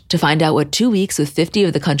judge to find out what 2 weeks with 50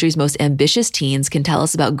 of the country's most ambitious teens can tell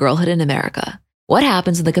us about girlhood in America. What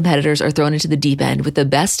happens when the competitors are thrown into the deep end with the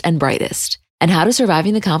best and brightest? And how does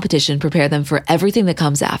surviving the competition prepare them for everything that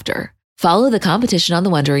comes after? Follow The Competition on the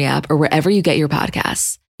Wondery app or wherever you get your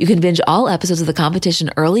podcasts. You can binge all episodes of The Competition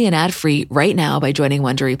early and ad-free right now by joining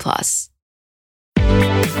Wondery Plus.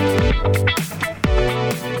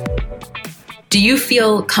 Do you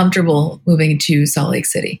feel comfortable moving to Salt Lake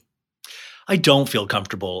City? I don't feel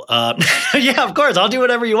comfortable. Yeah, of course. I'll do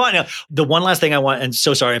whatever you want. Now, the one last thing I want, and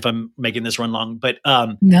so sorry if I'm making this run long, but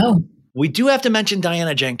no, we do have to mention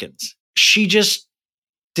Diana Jenkins. She just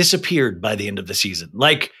disappeared by the end of the season.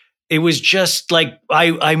 Like, it was just like,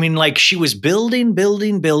 I mean, like she was building,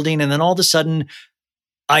 and then all of a sudden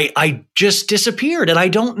I just disappeared. And I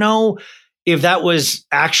don't know if that was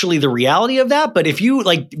actually the reality of that. But if you,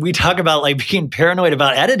 like, we talk about like being paranoid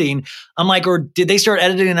about editing, I'm like, or did they start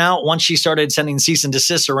editing out once she started sending cease and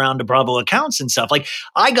desist around to Bravo accounts and stuff? Like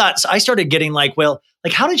I started getting like, well,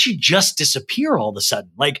 like, how did she just disappear all of a sudden?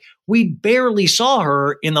 Like, we barely saw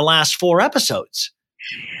her in the last 4 episodes.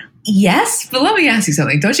 Yes, but let me ask you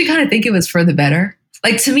something. Don't you kind of think it was for the better?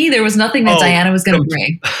 Like, to me, there was nothing that Diana was going to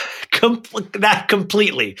bring. That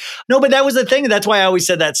completely. No, but that was the thing. That's why I always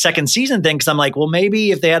said that second season thing. Cause I'm like, well, maybe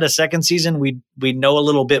if they had a second season, we'd know a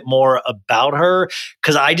little bit more about her.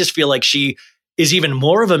 Cause I just feel like she is even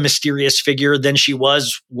more of a mysterious figure than she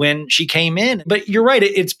was when she came in. But you're right.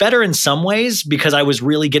 It's better in some ways because I was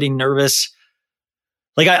really getting nervous.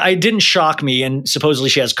 Like I didn't shock me, and supposedly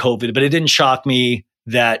she has COVID, but it didn't shock me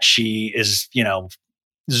that she is,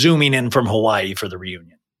 zooming in from Hawaii for the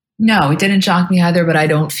reunion. No, it didn't shock me either, but I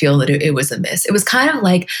don't feel that it was a miss. It was kind of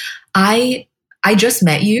like, I just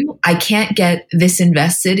met you. I can't get this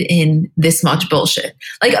invested in this much bullshit.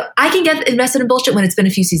 Like, I can get invested in bullshit when it's been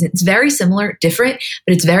a few seasons. It's very similar, different,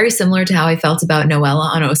 but it's very similar to how I felt about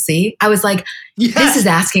Noella on OC. I was like, This is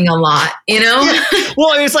asking a lot, Yeah.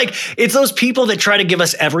 Well, it's those people that try to give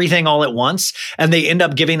us everything all at once, and they end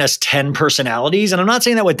up giving us 10 personalities. And I'm not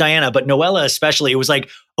saying that with Diana, but Noella especially, it was like,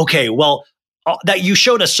 okay, well, that you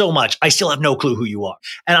showed us so much. I still have no clue who you are.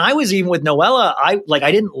 And I was even with Noella.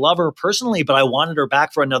 I didn't love her personally, but I wanted her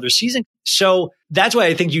back for another season. So that's why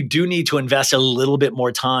I think you do need to invest a little bit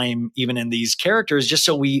more time even in these characters, just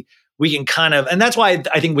so we can kind of, and that's why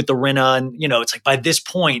I think with the Rinna, and it's like by this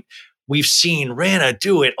point, we've seen Rinna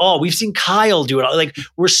do it all. We've seen Kyle do it all. Like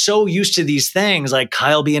we're so used to these things, like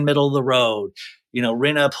Kyle being middle of the road,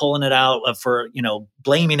 Rinna pulling it out for,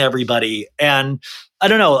 blaming everybody. And I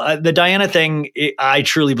don't know, the Diana thing, I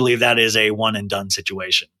truly believe that is a one and done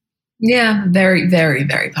situation. Yeah, very, very,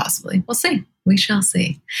 very possibly. We'll see. We shall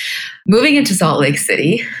see. Moving into Salt Lake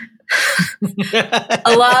City.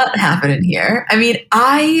 A lot happening here. I mean,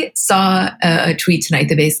 I saw a tweet tonight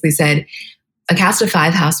that basically said, a cast of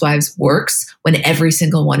 5 housewives works when every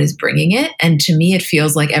single one is bringing it. And to me, it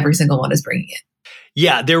feels like every single one is bringing it.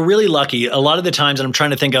 Yeah, they're really lucky. A lot of the times, and I'm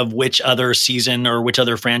trying to think of which other season or which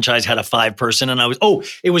other franchise had a 5-person. And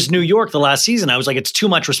it was New York the last season. I was like, it's too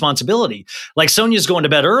much responsibility. Like Sonja's going to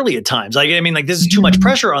bed early at times. Like, I mean, like this is too much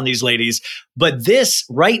pressure on these ladies. But this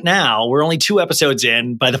right now, we're only 2 episodes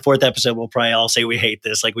in. By the 4th episode, we'll probably all say we hate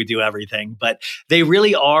this, like we do everything. But they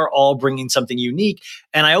really are all bringing something unique.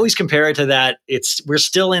 And I always compare it to that. We're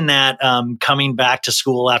still in that coming back to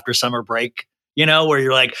school after summer break. Where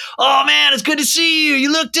you're like, oh man, it's good to see you.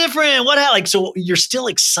 You look different. So you're still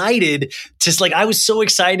excited I was so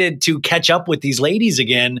excited to catch up with these ladies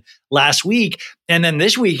again last week. And then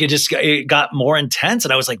this week it got more intense.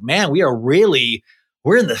 And I was like, man, we're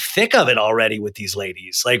in the thick of it already with these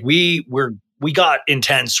ladies. Like we got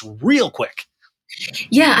intense real quick.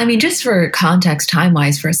 Yeah, I mean, just for context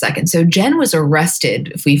time-wise for a second. So Jen was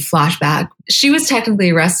arrested, if we flash back, she was technically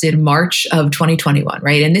arrested March of 2021,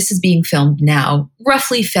 right? And this is being filmed now,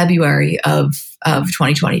 roughly February of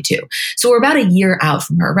 2022. So we're about a year out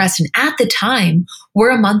from her arrest. And at the time, we're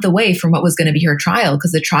a month away from what was going to be her trial,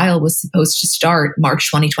 because the trial was supposed to start March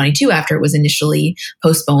 2022 after it was initially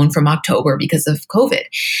postponed from October because of COVID.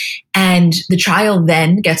 And the trial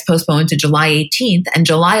then gets postponed to July 18th, and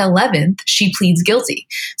July 11th, she pleads guilty.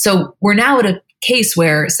 So we're now at a case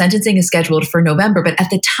where sentencing is scheduled for November, but at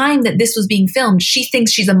the time that this was being filmed, she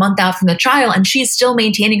thinks she's a month out from the trial, and she's still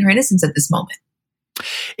maintaining her innocence at this moment.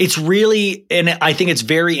 It's really, and I think it's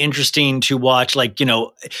very interesting to watch,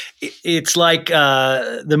 it's like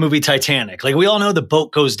the movie Titanic. Like we all know the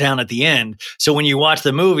boat goes down at the end. So when you watch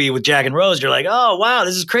the movie with Jack and Rose, you're like, oh, wow,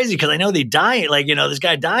 this is crazy. Cause I know they die. This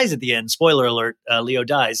guy dies at the end. Spoiler alert, Leo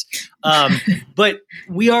dies. But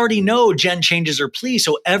we already know Jen changes her plea.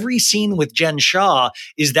 So every scene with Jen Shah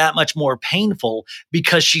is that much more painful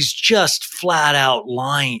because she's just flat out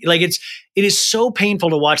lying. It is so painful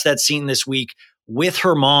to watch that scene this week with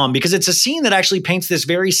her mom, because it's a scene that actually paints this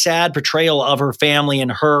very sad portrayal of her family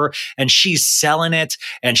and her, and she's selling it.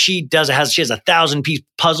 And she has a 1,000-piece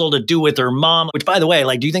puzzle to do with her mom, which, by the way,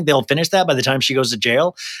 do you think they'll finish that by the time she goes to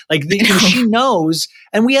jail? She knows.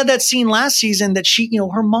 And we had that scene last season that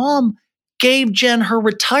her mom gave Jen her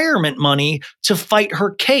retirement money to fight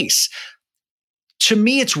her case. To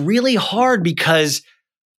me, it's really hard because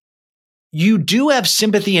you do have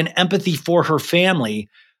sympathy and empathy for her family,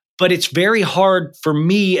 but it's very hard for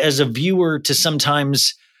me as a viewer to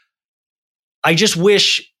sometimes, I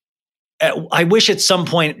wish at some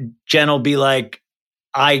point Jen will be like,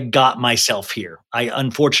 I got myself here. I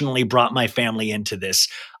unfortunately brought my family into this.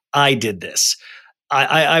 I did this.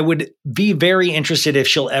 I would be very interested if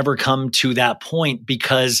she'll ever come to that point,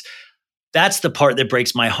 because that's the part that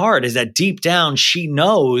breaks my heart, is that deep down she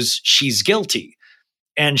knows she's guilty.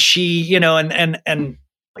 And she, and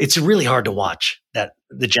it's really hard to watch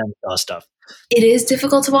the Jen Shah stuff. It is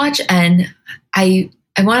difficult to watch. And I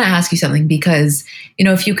want to ask you something, because,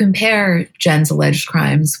 if you compare Jen's alleged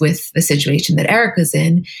crimes with the situation that Erika's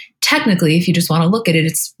in, technically, if you just want to look at it,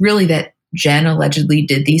 it's really that Jen allegedly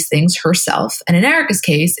did these things herself. And in Erika's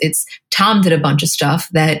case, it's Tom did a bunch of stuff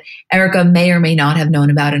that Erika may or may not have known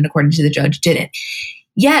about, and according to the judge, didn't.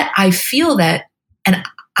 Yet I feel that, and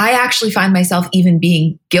I actually find myself even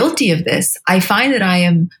being guilty of this. I find that I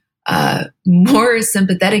am more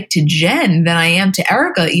sympathetic to Jen than I am to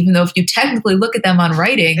Erika, even though if you technically look at them on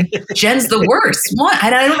writing, Jen's the worst. What? I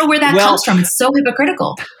don't know where that comes from. It's so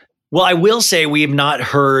hypocritical. Well, I will say we have not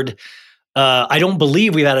heard, I don't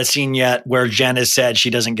believe we've had a scene yet where Jen has said she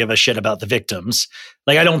doesn't give a shit about the victims.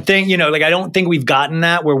 I don't think, I don't think we've gotten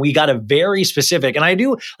that, where we got a very specific, and I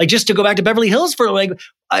do, just to go back to Beverly Hills for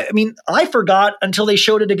I forgot until they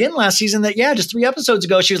showed it again last season that, just 3 episodes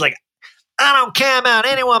ago, she was like, I don't care about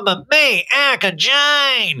anyone but me, Erika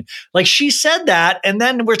Jayne. She said that. And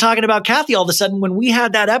then we're talking about Kathy all of a sudden. When we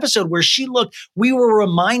had that episode where she looked, we were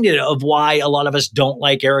reminded of why a lot of us don't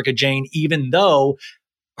like Erika Jayne, even though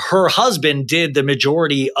her husband did the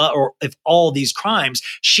majority or of all these crimes,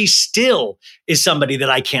 she still is somebody that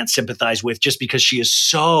I can't sympathize with just because she is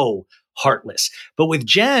so heartless. But with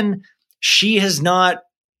Jen, she has not.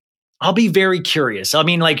 I'll be very curious. I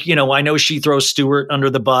mean, like, I know she throws Stuart under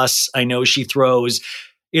the bus. I know she throws.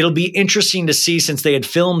 It'll be interesting to see, since they had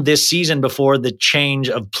filmed this season before the change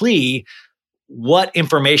of plea, what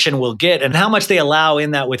information we'll get and how much they allow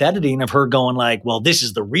in that with editing of her going like, well, this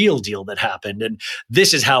is the real deal that happened. And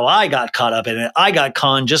this is how I got caught up in it. I got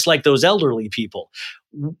conned just like those elderly people.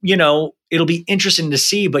 It'll be interesting to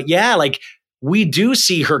see. But yeah, like, we do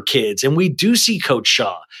see her kids and we do see Coach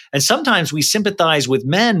Shah. And sometimes we sympathize with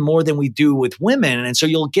men more than we do with women. And so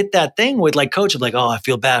you'll get that thing with like Coach of like, oh, I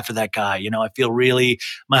feel bad for that guy. I feel really,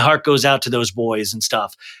 my heart goes out to those boys and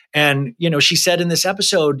stuff. And, she said in this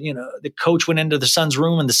episode, the coach went into the son's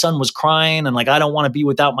room and the son was crying and like, I don't want to be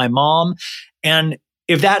without my mom. And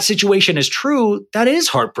if that situation is true, that is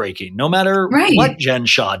heartbreaking, no matter what Jen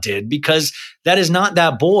Shah did, because that is not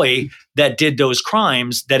that boy that did those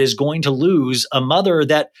crimes that is going to lose a mother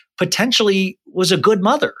that potentially was a good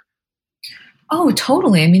mother. Oh,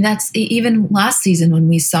 totally. I mean, that's even last season when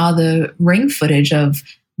we saw the ring footage of,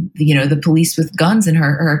 the police with guns and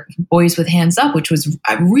her boys with hands up, which was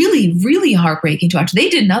really, really heartbreaking to watch. They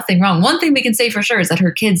did nothing wrong. One thing we can say for sure is that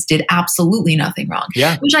her kids did absolutely nothing wrong.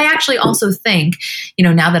 Yeah. Which I actually also think,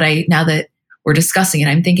 now that we're discussing it,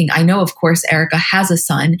 I'm thinking, I know, of course, Erica has a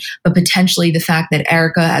son, but potentially the fact that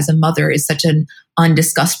Erica as a mother is such an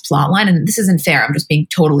undiscussed plot line, and this isn't fair, I'm just being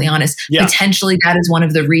totally honest. Yeah. Potentially that is one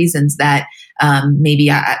of the reasons that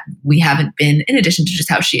maybe we haven't been, in addition to just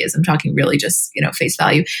how she is, I'm talking really just, face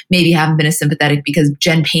value, maybe haven't been as sympathetic because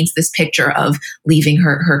Jen paints this picture of leaving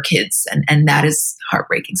her kids and that is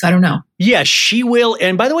heartbreaking. So I don't know. Yeah, she will.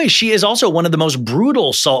 And by the way, she is also one of the most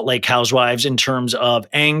brutal Salt Lake housewives in terms of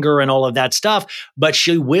anger and all of that stuff. But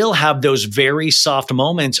she will have those very soft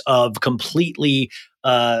moments of completely,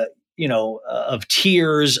 of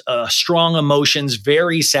tears, strong emotions,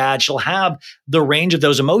 very sad. She'll have the range of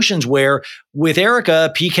those emotions where with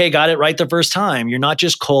Erica, PK got it right the first time. You're not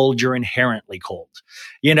just cold, you're inherently cold,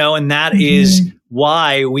 and that is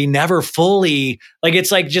why we never fully, like,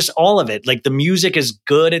 it's like just all of it. Like the music is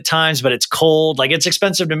good at times, but it's cold. Like it's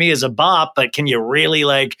expensive to me as a bop, but can you really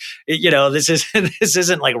this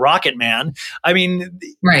isn't like Rocket Man. I mean,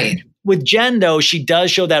 right. With Jen, though, she does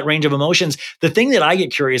show that range of emotions. The thing that I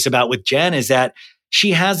get curious about with Jen is that she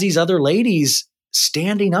has these other ladies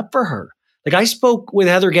standing up for her. Like I spoke with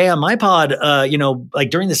Heather Gay on my pod, like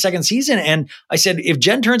during the second season. And I said, if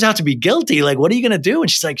Jen turns out to be guilty, like, what are you going to do? And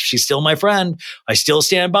she's like, she's still my friend. I still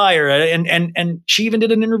stand by her. And she even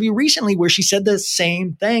did an interview recently where she said the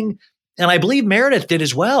same thing. And I believe Meredith did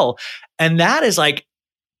as well. And that is like,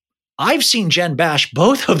 I've seen Jen bash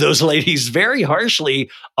both of those ladies very harshly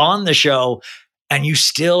on the show, and you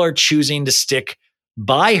still are choosing to stick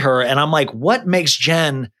by her. And I'm like, what makes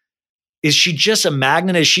Jen? Is she just a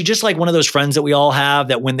magnet? Is she just like one of those friends that we all have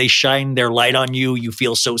that when they shine their light on you, you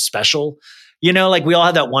feel so special? Like we all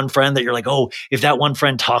have that one friend that you're like, oh, if that one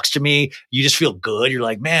friend talks to me, you just feel good. You're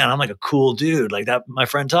like, man, I'm like a cool dude. Like that, my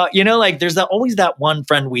friend talk, like there's always that one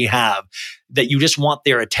friend we have that you just want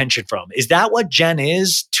their attention from. Is that what Jen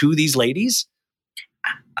is to these ladies?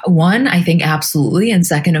 One, I think absolutely. And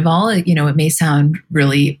second of all, it may sound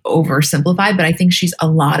really oversimplified, but I think she's a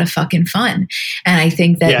lot of fucking fun. And I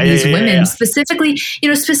think that these women specifically,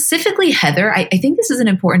 specifically Heather, I think this is an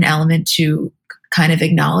important element to kind of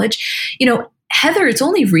acknowledge. Heather, it's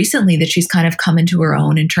only recently that she's kind of come into her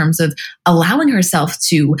own in terms of allowing herself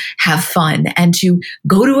to have fun and to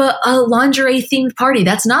go to a lingerie themed party.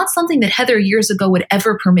 That's not something that Heather years ago would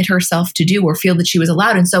ever permit herself to do or feel that she was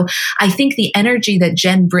allowed. And so I think the energy that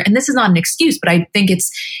Jen brings, and this is not an excuse, but I think it's,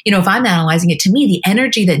 if I'm analyzing it, to me, the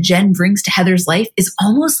energy that Jen brings to Heather's life is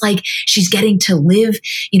almost like she's getting to live,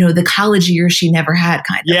 the college years she never had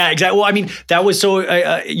kind of. Yeah, exactly. Well, I mean, that was so,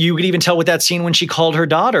 you could even tell with that scene when she called her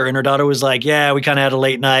daughter and her daughter was like, yeah, we kind of had a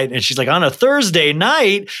late night. And she's like, on a Thursday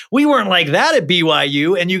night, we weren't like that at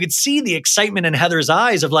BYU. And you could see the excitement in Heather's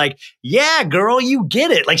eyes of like, yeah, girl, you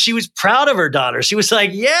get it. Like she was proud of her daughter. She was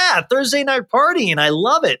like, yeah, Thursday night party. And I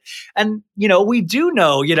love it. And, we do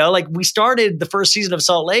know, like we started the first season of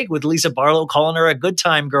Salt Lake with Lisa Barlow calling her a good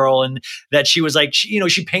time girl. And that she was like,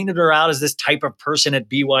 she painted her out as this type of person at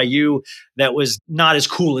BYU that was not as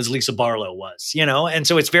cool as Lisa Barlow was, And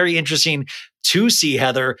so it's very interesting to see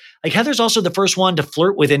Heather. Like Heather's also the first one to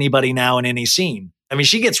flirt with anybody now in any scene. I mean,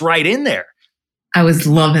 she gets right in there. I was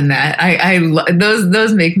loving that.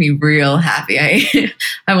 Those make me real happy.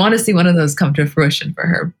 I want to see one of those come to fruition for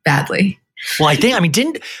her badly. Well, I mean,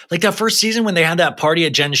 didn't like that first season when they had that party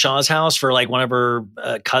at Jen Shah's house for like one of her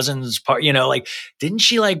cousins' part, like, didn't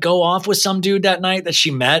she like go off with some dude that night that she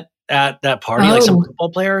met at that party, like some football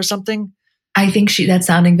player or something? I think that's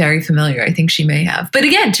sounding very familiar. I think she may have. But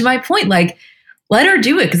again, to my point, like, let her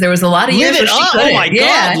do it because there was a lot of years where she couldn't. Oh my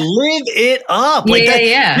God, live it up. Like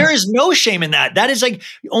there is no shame in that. That is like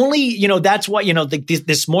only, that's why,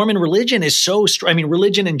 this Mormon religion is so strong. I mean,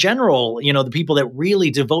 religion in general, the people that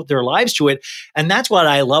really devote their lives to it. And that's what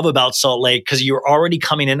I love about Salt Lake, because you're already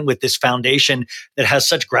coming in with this foundation that has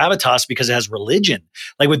such gravitas because it has religion.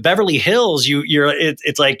 Like with Beverly Hills,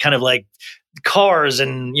 it's like kind of like cars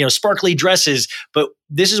and, sparkly dresses. But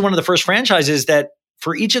this is one of the first franchises that,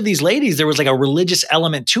 for each of these ladies, there was like a religious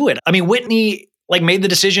element to it. I mean, Whitney like made the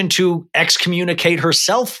decision to excommunicate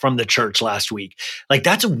herself from the church last week. Like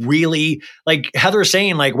that's really like Heather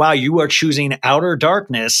saying like, wow, you are choosing outer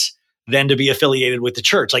darkness than to be affiliated with the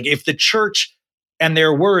church. Like if the church and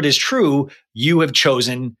their word is true, you have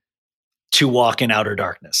chosen to walk in outer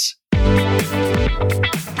darkness.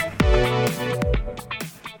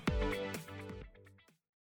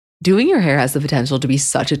 Doing your hair has the potential to be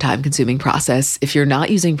such a time-consuming process if you're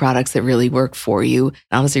not using products that really work for you and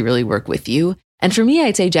honestly really work with you. And for me,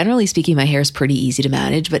 I'd say generally speaking, my hair is pretty easy to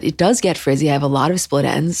manage, but it does get frizzy. I have a lot of split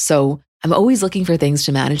ends, so I'm always looking for things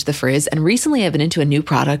to manage the frizz. And recently I've been into a new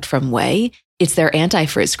product from Ouai. It's their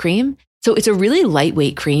anti-frizz cream. So it's a really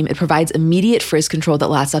lightweight cream. It provides immediate frizz control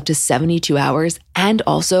that lasts up to 72 hours and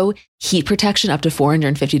also heat protection up to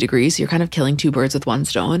 450 degrees. So you're kind of killing two birds with one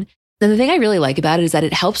stone. Then the thing I really like about it is that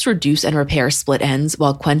it helps reduce and repair split ends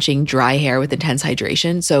while quenching dry hair with intense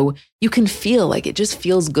hydration. So you can feel like it just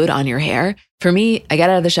feels good on your hair. For me, I get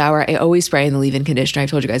out of the shower, I always spray in the leave-in conditioner. I've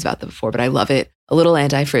told you guys about that before, but I love it. A little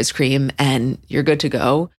anti-frizz cream and you're good to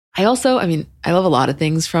go. I love a lot of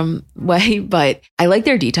things from Ouai, but I like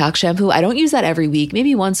their detox shampoo. I don't use that every week,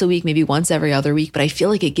 maybe once a week, maybe once every other week, but I feel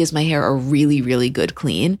like it gives my hair a really, really good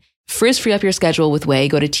clean. Frizz-free up your schedule with Ouai.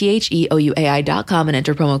 Go to THEOUAI.com and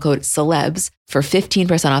enter promo code CELEBS for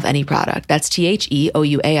 15% off any product. That's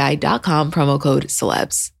THEOUAI.com, promo code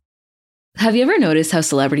CELEBS. Have you ever noticed how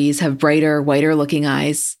celebrities have brighter, whiter looking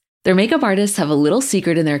eyes? Their makeup artists have a little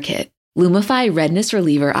secret in their kit: Lumify Redness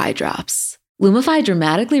Reliever Eye Drops. Lumify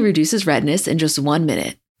dramatically reduces redness in just 1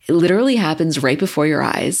 minute. It literally happens right before your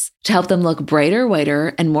eyes to help them look brighter,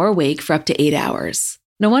 whiter, and more awake for up to 8 hours.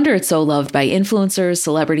 No wonder it's so loved by influencers,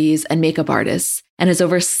 celebrities, and makeup artists, and has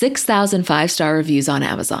over 6,000 5-star reviews on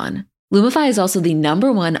Amazon. Lumify is also the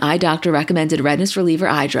 #1 eye doctor recommended redness reliever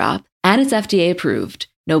eye drop, and it's FDA approved.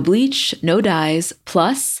 No bleach, no dyes,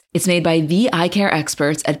 plus it's made by the eye care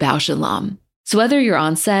experts at Bausch & Lomb. So whether you're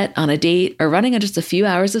on set, on a date, or running on just a few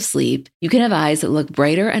hours of sleep, you can have eyes that look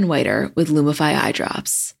brighter and whiter with Lumify eye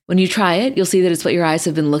drops. When you try it, you'll see that it's what your eyes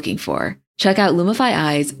have been looking for. Check out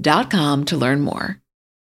LumifyEyes.com to learn more.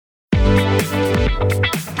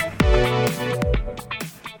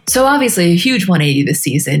 So obviously a huge 180 this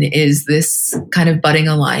season is this kind of budding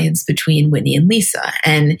alliance between Whitney and Lisa.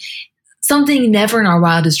 And something never in our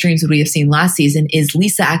wildest dreams would we have seen last season is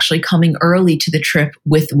Lisa actually coming early to the trip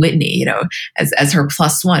with Whitney, as her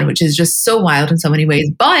 +1, which is just so wild in so many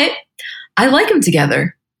ways. But I like them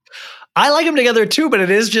together. I like them together too, but it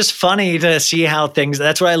is just funny to see how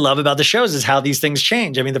that's what I love about the shows, is how these things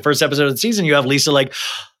change. I mean, the first episode of the season, you have Lisa like,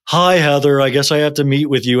 "Hi, Heather, I guess I have to meet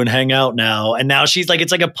with you and hang out now." And now she's like,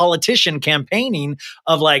 it's like a politician campaigning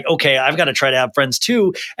of like, okay, I've got to try to have friends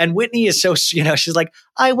too. And Whitney is so, she's like,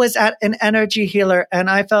 "I was at an energy healer and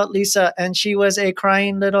I felt Lisa and she was a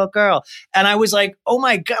crying little girl." And I was like, oh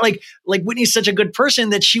my God, like Whitney's such a good person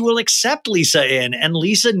that she will accept Lisa in, and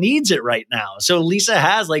Lisa needs it right now. So Lisa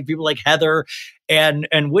has like people like Heather and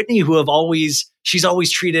Whitney who have she's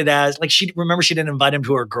always treated as like, she didn't invite him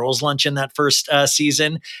to her girls' lunch in that first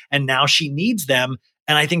season, and now she needs them.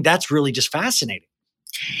 And I think that's really just fascinating.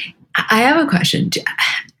 I have a question.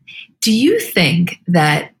 Do you think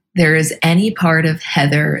that there is any part of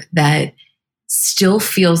Heather that still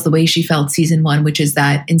feels the way she felt season 1, which is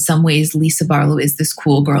that in some ways Lisa Barlow is this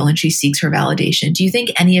cool girl and she seeks her validation? Do you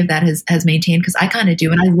think any of that has maintained? Because I kind of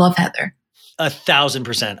do, and I love Heather.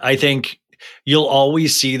 1,000%. I think you'll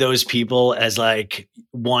always see those people as like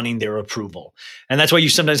wanting their approval. And that's why you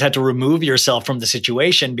sometimes have to remove yourself from the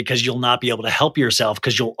situation, because you'll not be able to help yourself,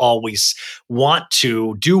 because you'll always want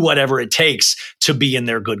to do whatever it takes to be in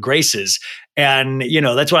their good graces. And,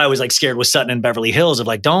 that's why I was like scared with Sutton and Beverly Hills of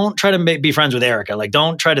like, don't try to be friends with Erica. Like,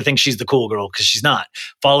 don't try to think she's the cool girl, because she's not.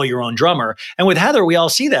 Follow your own drummer. And with Heather, we all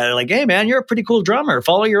see that. Like, hey man, you're a pretty cool drummer.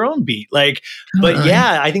 Follow your own beat. Like, but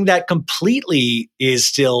yeah, I think that completely is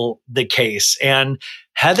still the case. And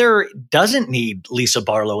Heather doesn't need Lisa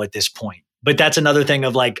Barlow at this point. But that's another thing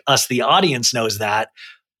of like us, the audience knows that,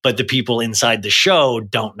 but the people inside the show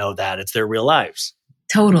don't know that. It's their real lives.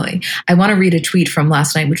 Totally. I want to read a tweet from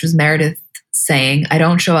last night, which was Meredith saying, "I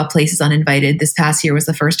don't show up places uninvited. This past year was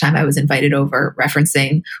the first time I was invited over,"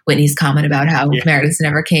 referencing Whitney's comment about how Meredith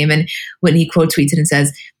never came. And Whitney quote tweets it and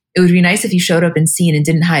says, "It would be nice if you showed up and seen and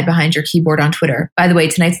didn't hide behind your keyboard on Twitter. By the way,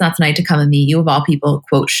 tonight's not the night to come at me. You of all people,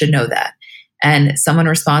 quote, should know that." And someone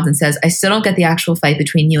responds and says, "I still don't get the actual fight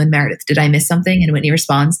between you and Meredith. Did I miss something?" And Whitney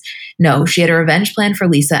responds, "No, she had a revenge plan for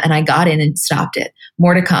Lisa and I got in and stopped it.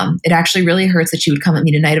 More to come. It actually really hurts that she would come at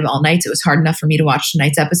me tonight of all nights. It was hard enough for me to watch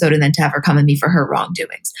tonight's episode and then to have her come at me for her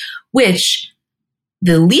wrongdoings." Which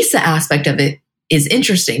the Lisa aspect of it is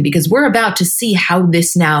interesting because we're about to see how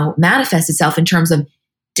this now manifests itself in terms of,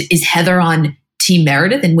 is Heather on Team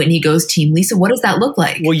Meredith and Whitney goes Team Lisa? What does that look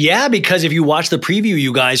like? Well, yeah, because if you watch the preview,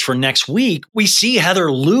 you guys, for next week, we see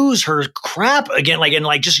Heather lose her crap again,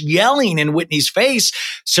 and just yelling in Whitney's face.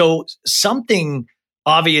 So something,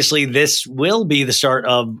 obviously, this will be the start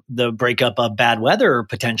of the breakup of Bad Weather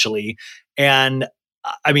potentially. And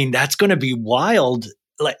I mean, that's going to be wild.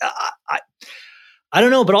 I don't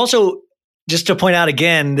know, but also, just to point out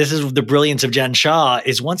again, this is the brilliance of Jen Shah,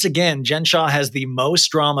 is once again, Jen Shah has the most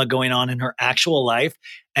drama going on in her actual life.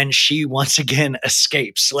 And she once again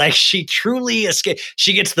escapes. Like, she truly escapes.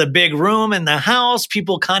 She gets the big room in the house.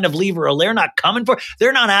 People kind of leave her alone. They're not coming for her.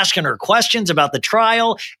 They're not asking her questions about the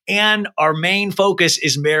trial. And our main focus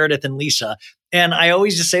is Meredith and Lisa. And I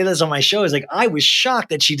always just say this on my show, is like, I was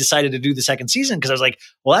shocked that she decided to do the second season, because I was like,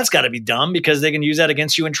 well, that's got to be dumb because they can use that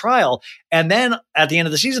against you in trial. And then at the end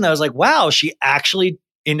of the season, I was like, wow, she actually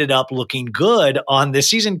ended up looking good on this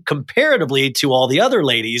season comparatively to all the other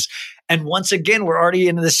ladies. And once again, we're already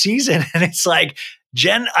into the season. And it's like,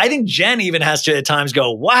 I think Jen even has to at times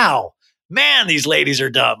go, wow, man, these ladies are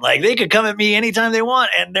dumb. Like, they could come at me anytime they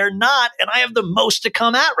want and they're not. And I have the most to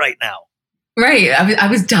come at right now. Right.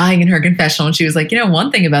 I was dying in her confessional and she was like,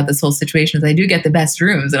 one thing about this whole situation is I do get the best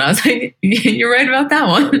rooms. And I was like, you're right about that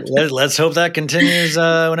one. Let's hope that continues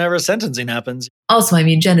whenever sentencing happens. Also, I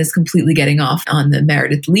mean, Jen is completely getting off on the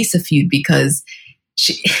Meredith-Lisa feud because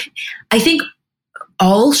I think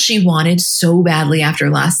all she wanted so badly after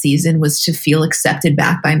last season was to feel accepted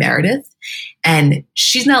back by Meredith. And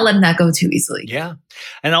she's not letting that go too easily. Yeah.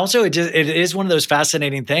 And also, it is one of those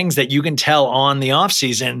fascinating things that you can tell on the off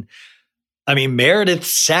season. I mean, Meredith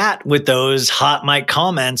sat with those hot mic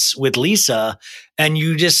comments with Lisa, and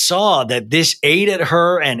you just saw that this ate at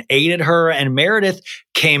her, and Meredith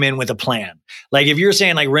came in with a plan. Like, if you're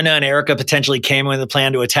saying like Rinna and Erica potentially came in with a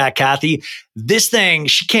plan to attack Kathy, this thing,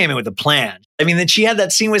 she came in with a plan. I mean, then she had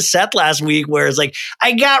that scene with Seth last week where it's like,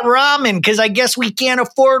 I got ramen because I guess we can't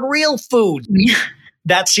afford real food.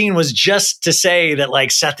 That scene was just to say that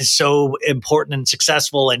like Seth is so important and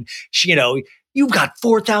successful, and she, you've got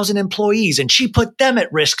 4,000 employees and she put them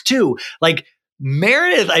at risk too. Like,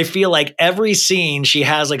 Meredith, I feel like every scene she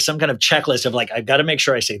has like some kind of checklist of like, I've got to make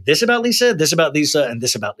sure I say this about Lisa, and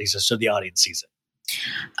this about Lisa, so the audience sees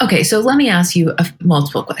it. Okay, so let me ask you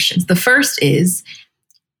multiple questions. The first is,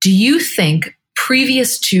 do you think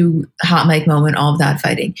previous to Hot Mic Moment, all of that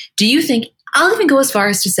fighting, do you think, I'll even go as far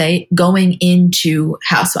as to say going into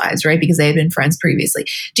Housewives, right? Because they had been friends previously.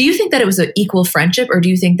 Do you think that it was an equal friendship, or do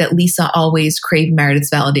you think that Lisa always craved Meredith's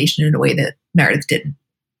validation in a way that Meredith didn't?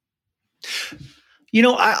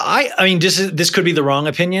 I mean, this could be the wrong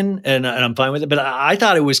opinion, and I'm fine with it, but I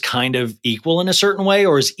thought it was kind of equal in a certain way,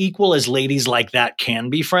 or as equal as ladies like that can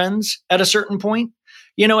be friends at a certain point.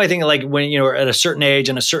 I think like when you're at a certain age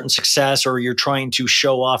and a certain success, or you're trying to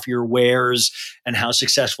show off your wares and how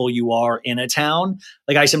successful you are in a town,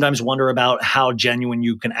 like I sometimes wonder about how genuine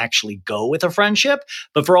you can actually go with a friendship.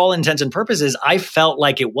 But for all intents and purposes, I felt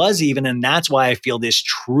like it was even. And that's why I feel this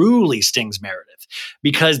truly stings Meredith,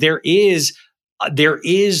 because there is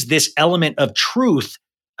this element of truth.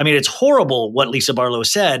 I mean, it's horrible what Lisa Barlow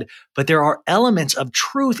said, but there are elements of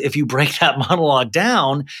truth if you break that monologue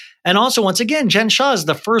down. And also, once again, Jen Shah is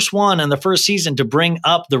the first one in the first season to bring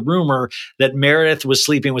up the rumor that Meredith was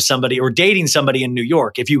sleeping with somebody or dating somebody in New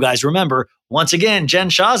York. If you guys remember, once again, Jen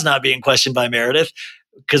Shah's not being questioned by Meredith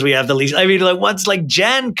because we have the Lisa. I mean, like once like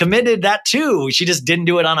Jen committed that too. She just didn't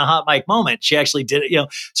do it on a Hot Mic Moment. She actually did it,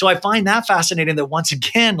 So I find that fascinating that once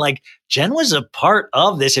again, like Jen was a part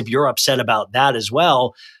of this if you're upset about that as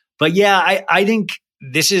well. But yeah, I think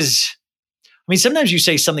this is, I mean, sometimes you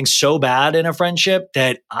say something so bad in a friendship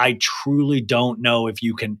that I truly don't know if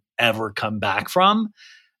you can ever come back from.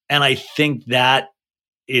 And I think that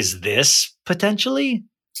is this potentially.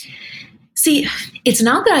 See, it's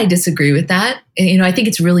not that I disagree with that. You know, I think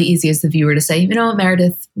it's really easy as the viewer to say, you know,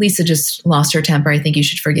 Meredith, Lisa just lost her temper. I think you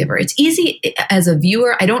should forgive her. It's easy as a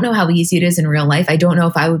viewer. I don't know how easy it is in real life. I don't know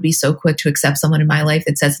if I would be so quick to accept someone in my life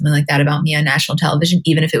that said something like that about me on national television,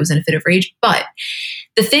 even if it was in a fit of rage. But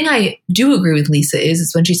the thing I do agree with Lisa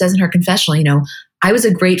is when she says in her confessional, you know, I was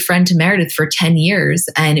a great friend to Meredith for 10 years,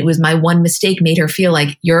 and it was my one mistake made her feel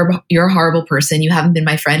like you're a horrible person. You haven't been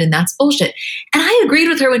my friend, and that's bullshit. And I agreed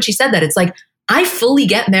with her when she said that. It's like, I fully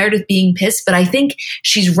get Meredith being pissed, but I think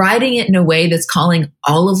she's writing it in a way that's calling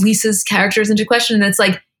all of Lisa's characters into question. And it's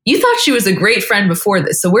like, you thought she was a great friend before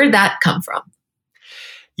this. So where'd that come from?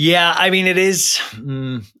 Yeah, I mean, it is.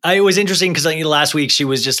 It was interesting because last week she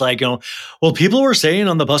was just like, you know, well, people were saying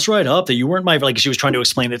on the bus ride up that you weren't my, like, she was trying to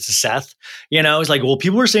explain it to Seth. You know, it's like, well,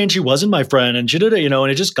 people were saying she wasn't my friend, and she did it, you know,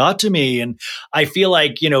 and it just got to me. And I feel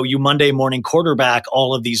like, you know, you Monday morning quarterback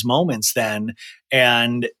all of these moments then.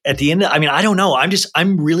 And at the end, I mean, I don't know. I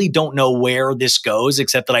really don't know where this goes,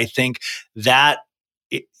 except that I think that,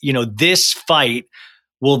 you know, this fight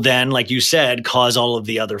will then, like you said, cause all of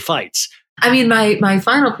the other fights. I mean, my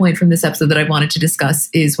final point from this episode that I wanted to discuss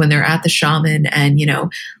is when they're at the shaman and, you know,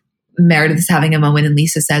 Meredith is having a moment and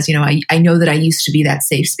Lisa says, you know, I know that I used to be that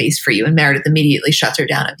safe space for you. And Meredith immediately shuts her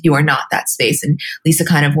down. You are not that space. And Lisa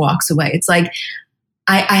kind of walks away. It's like,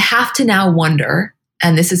 I have to now wonder,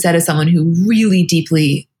 and this is said as someone who really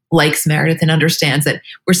deeply likes Meredith and understands that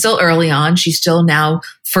we're still early on. She's still now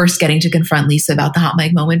first getting to confront Lisa about the hot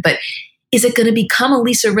mic moment, but is it going to become a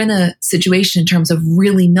Lisa Rinna situation in terms of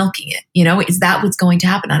really milking it? You know, is that what's going to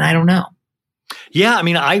happen? And I don't know. Yeah, I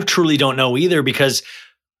mean, I truly don't know either, because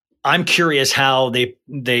I'm curious how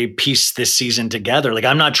they piece this season together. Like,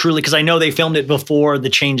 I'm not truly, because I know they filmed it before the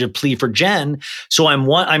change of plea for Jen. So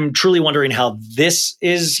I'm truly wondering how this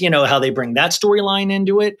is, you know, how they bring that storyline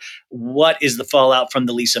into it. What is the fallout from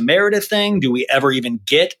the Lisa Meredith thing? Do we ever even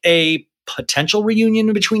get a potential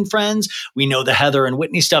reunion between friends? We know the Heather and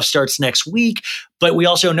Whitney stuff starts next week, but we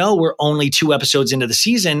also know we're only 2 episodes into the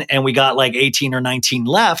season and we got like 18 or 19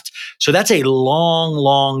 left. So that's a long,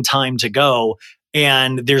 long time to go.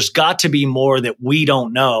 And there's got to be more that we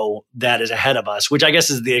don't know that is ahead of us, which I guess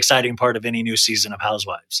is the exciting part of any new season of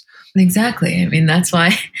Housewives. Exactly. I mean, that's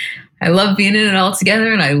why I love being in it all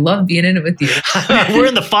together, and I love being in it with you. We're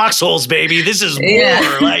in the foxholes, baby. This is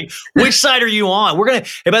war. Like, which side are you on? We're gonna.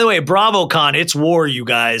 Hey, by the way, BravoCon, it's war, you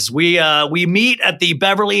guys. We meet at the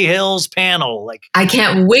Beverly Hills panel. Like, I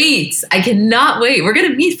can't wait. I cannot wait. We're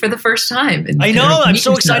gonna meet for the first time. I know. I'm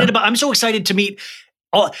so excited I'm so excited to meet.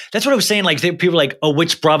 Oh, that's what I was saying. Like, people are like, "Oh,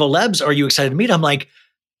 which Bravo Lebs are you excited to meet?" I'm like,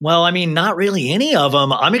 well, I mean, not really any of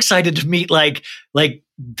them. I'm excited to meet like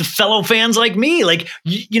the fellow fans like me. Like,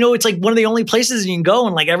 you know, it's like one of the only places you can go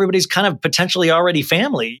and like everybody's kind of potentially already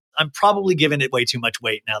family. I'm probably giving it way too much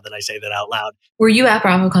weight now that I say that out loud. Were you at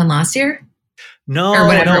BravoCon last year? No. Or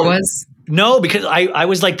whatever it was? No, because I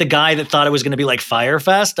was like the guy that thought it was going to be like Fyre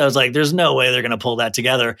Fest. I was like, there's no way they're going to pull that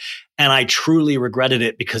together. And I truly regretted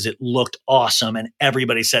it because it looked awesome and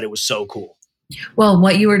everybody said it was so cool. Well,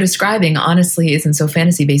 what you were describing, honestly, isn't so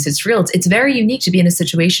fantasy-based. It's real. It's very unique to be in a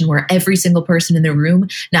situation where every single person in the room,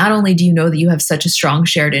 not only do you know that you have such a strong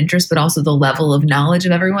shared interest, but also the level of knowledge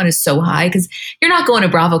of everyone is so high, because you're not going to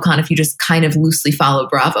BravoCon if you just kind of loosely follow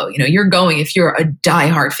Bravo. You know, you're going if you're a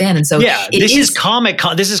diehard fan. And so yeah, this is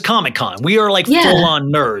Comic-Con. This is Comic-Con. We are like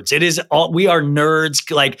full-on nerds. We are nerds,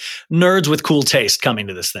 like nerds with cool taste coming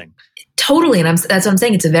to this thing. Totally. And that's what I'm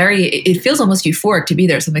saying. It feels almost euphoric to be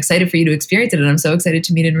there. So I'm excited for you to experience it. And I'm so excited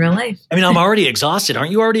to meet in real life. I mean, I'm already exhausted.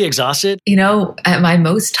 Aren't you already exhausted? You know, at my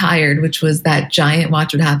most tired, which was that giant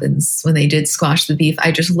Watch What Happens when they did squash the beef,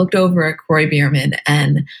 I just looked over at Corey Bierman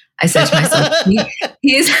and I said to myself,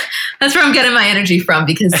 that's where I'm getting my energy from,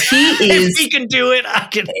 because he is. If he can do it, I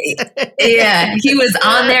can. Yeah, he was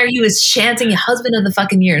on there. He was chanting "Husband of the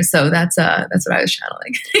fucking year." So that's what I was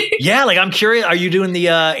channeling. Yeah, like I'm curious. Are you doing the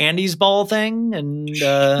Andy's ball thing? And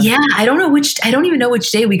yeah, I don't even know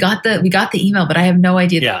which day we got the email, but I have no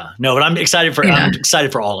idea. Yeah, no, but I'm excited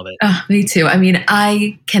for all of it. Me too. I mean,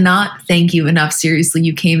 I cannot thank you enough. Seriously,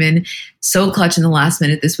 you came in so clutch in the last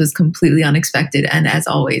minute. This was completely unexpected. And as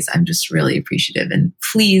always, I'm just really appreciative. And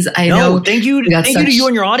please, thank you to you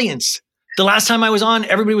and your audience. The last time I was on,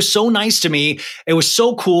 everybody was so nice to me. It was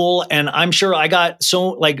so cool. And I'm sure I got so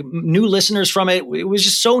like new listeners from it. It was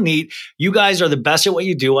just so neat. You guys are the best at what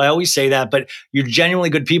you do. I always say that, but you're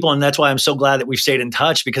genuinely good people. And that's why I'm so glad that we've stayed in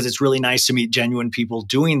touch, because it's really nice to meet genuine people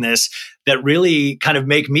doing this that really kind of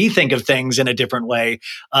make me think of things in a different way.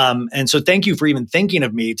 And so thank you for even thinking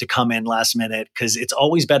of me to come in last minute, because it's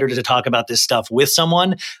always better to talk about this stuff with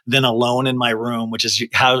someone than alone in my room, which is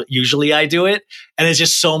how usually I do it. And it's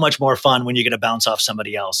just so much more fun fun when you get to bounce off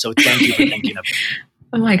somebody else. So thank you for thinking of me.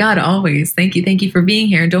 Oh my God, always. Thank you. Thank you for being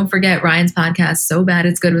here. And don't forget Ryan's podcast, So Bad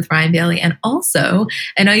It's Good with Ryan Bailey. And also,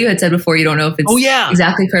 I know you had said before you don't know if it's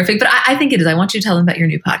exactly perfect, but I think it is. I want you to tell them about your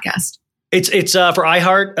new podcast. It's for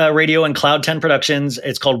iHeart Radio and Cloud 10 Productions.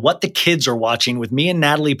 It's called What the Kids Are Watching with me and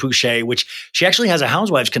Natalie Pouchet, which she actually has a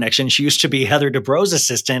Housewives connection. She used to be Heather Dubrow's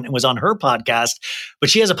assistant and was on her podcast, but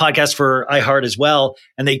she has a podcast for iHeart as well.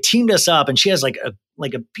 And they teamed us up, and she has like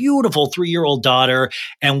a beautiful 3-year-old daughter,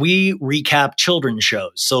 and we recap children's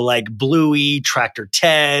shows. So like Bluey, Tractor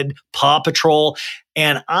Ted, Paw Patrol.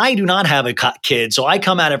 And I do not have a kid, so I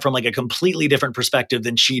come at it from like a completely different perspective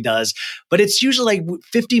than she does. But it's usually like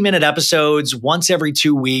 50-minute episodes once every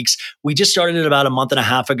 2 weeks. We just started it about a month and a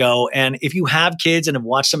half ago. And if you have kids and have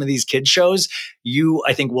watched some of these kids shows, you,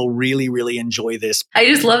 I think, will really, really enjoy this. I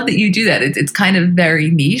just love that you do that. It's kind of very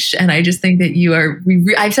niche. And I just think that you are,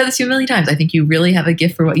 I've said this to you a million times, I think you really have a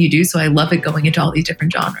gift for what you do. So I love it going into all these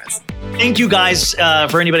different genres. Thank you guys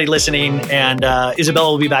for anybody listening. And Isabella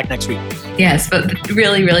will be back next week. Yes, but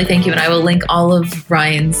really, really thank you. And I will link all of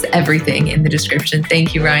Ryan's everything in the description.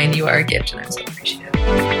 Thank you, Ryan. You are a gift, and I'm so appreciative.